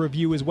Nile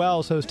review as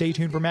well, so stay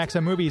tuned for Max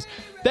on Movies.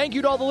 Thank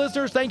you to all the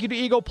listeners. Thank you to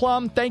Ego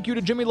Plum. Thank you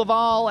to Jimmy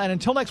LaValle. And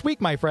until next week,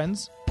 my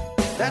friends.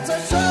 That's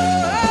a show.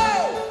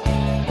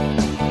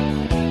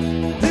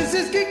 This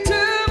is Geek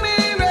to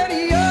Me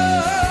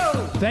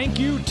Radio. Thank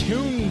you,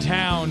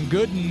 Toontown.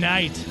 Good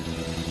night.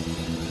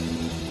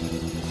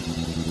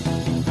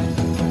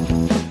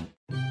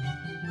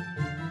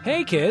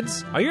 Hey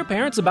kids, are your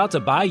parents about to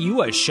buy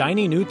you a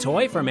shiny new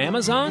toy from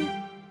Amazon?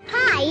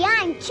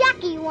 Hi, I'm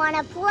Chucky.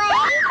 Wanna play?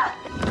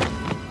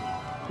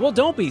 Well,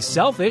 don't be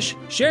selfish.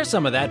 Share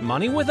some of that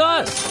money with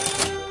us.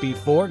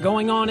 Before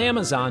going on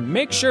Amazon,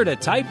 make sure to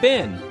type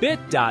in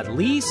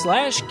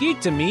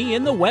bit.ly/geek2me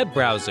in the web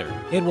browser.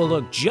 It will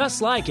look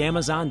just like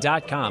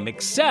Amazon.com,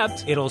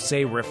 except it'll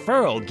say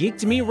Referral Geek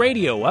to Me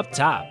Radio up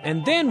top.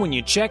 And then when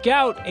you check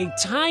out, a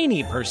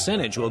tiny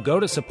percentage will go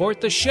to support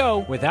the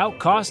show without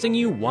costing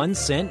you 1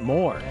 cent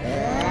more.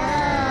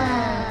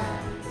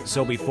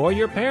 So before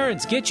your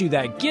parents get you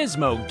that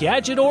gizmo,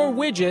 gadget, or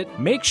widget,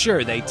 make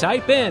sure they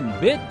type in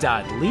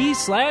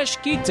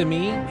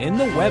bit.ly/geek2me in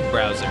the web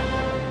browser.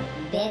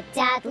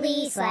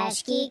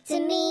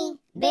 bit.ly/geek2me.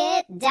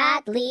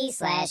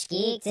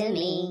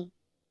 bit.ly/geek2me.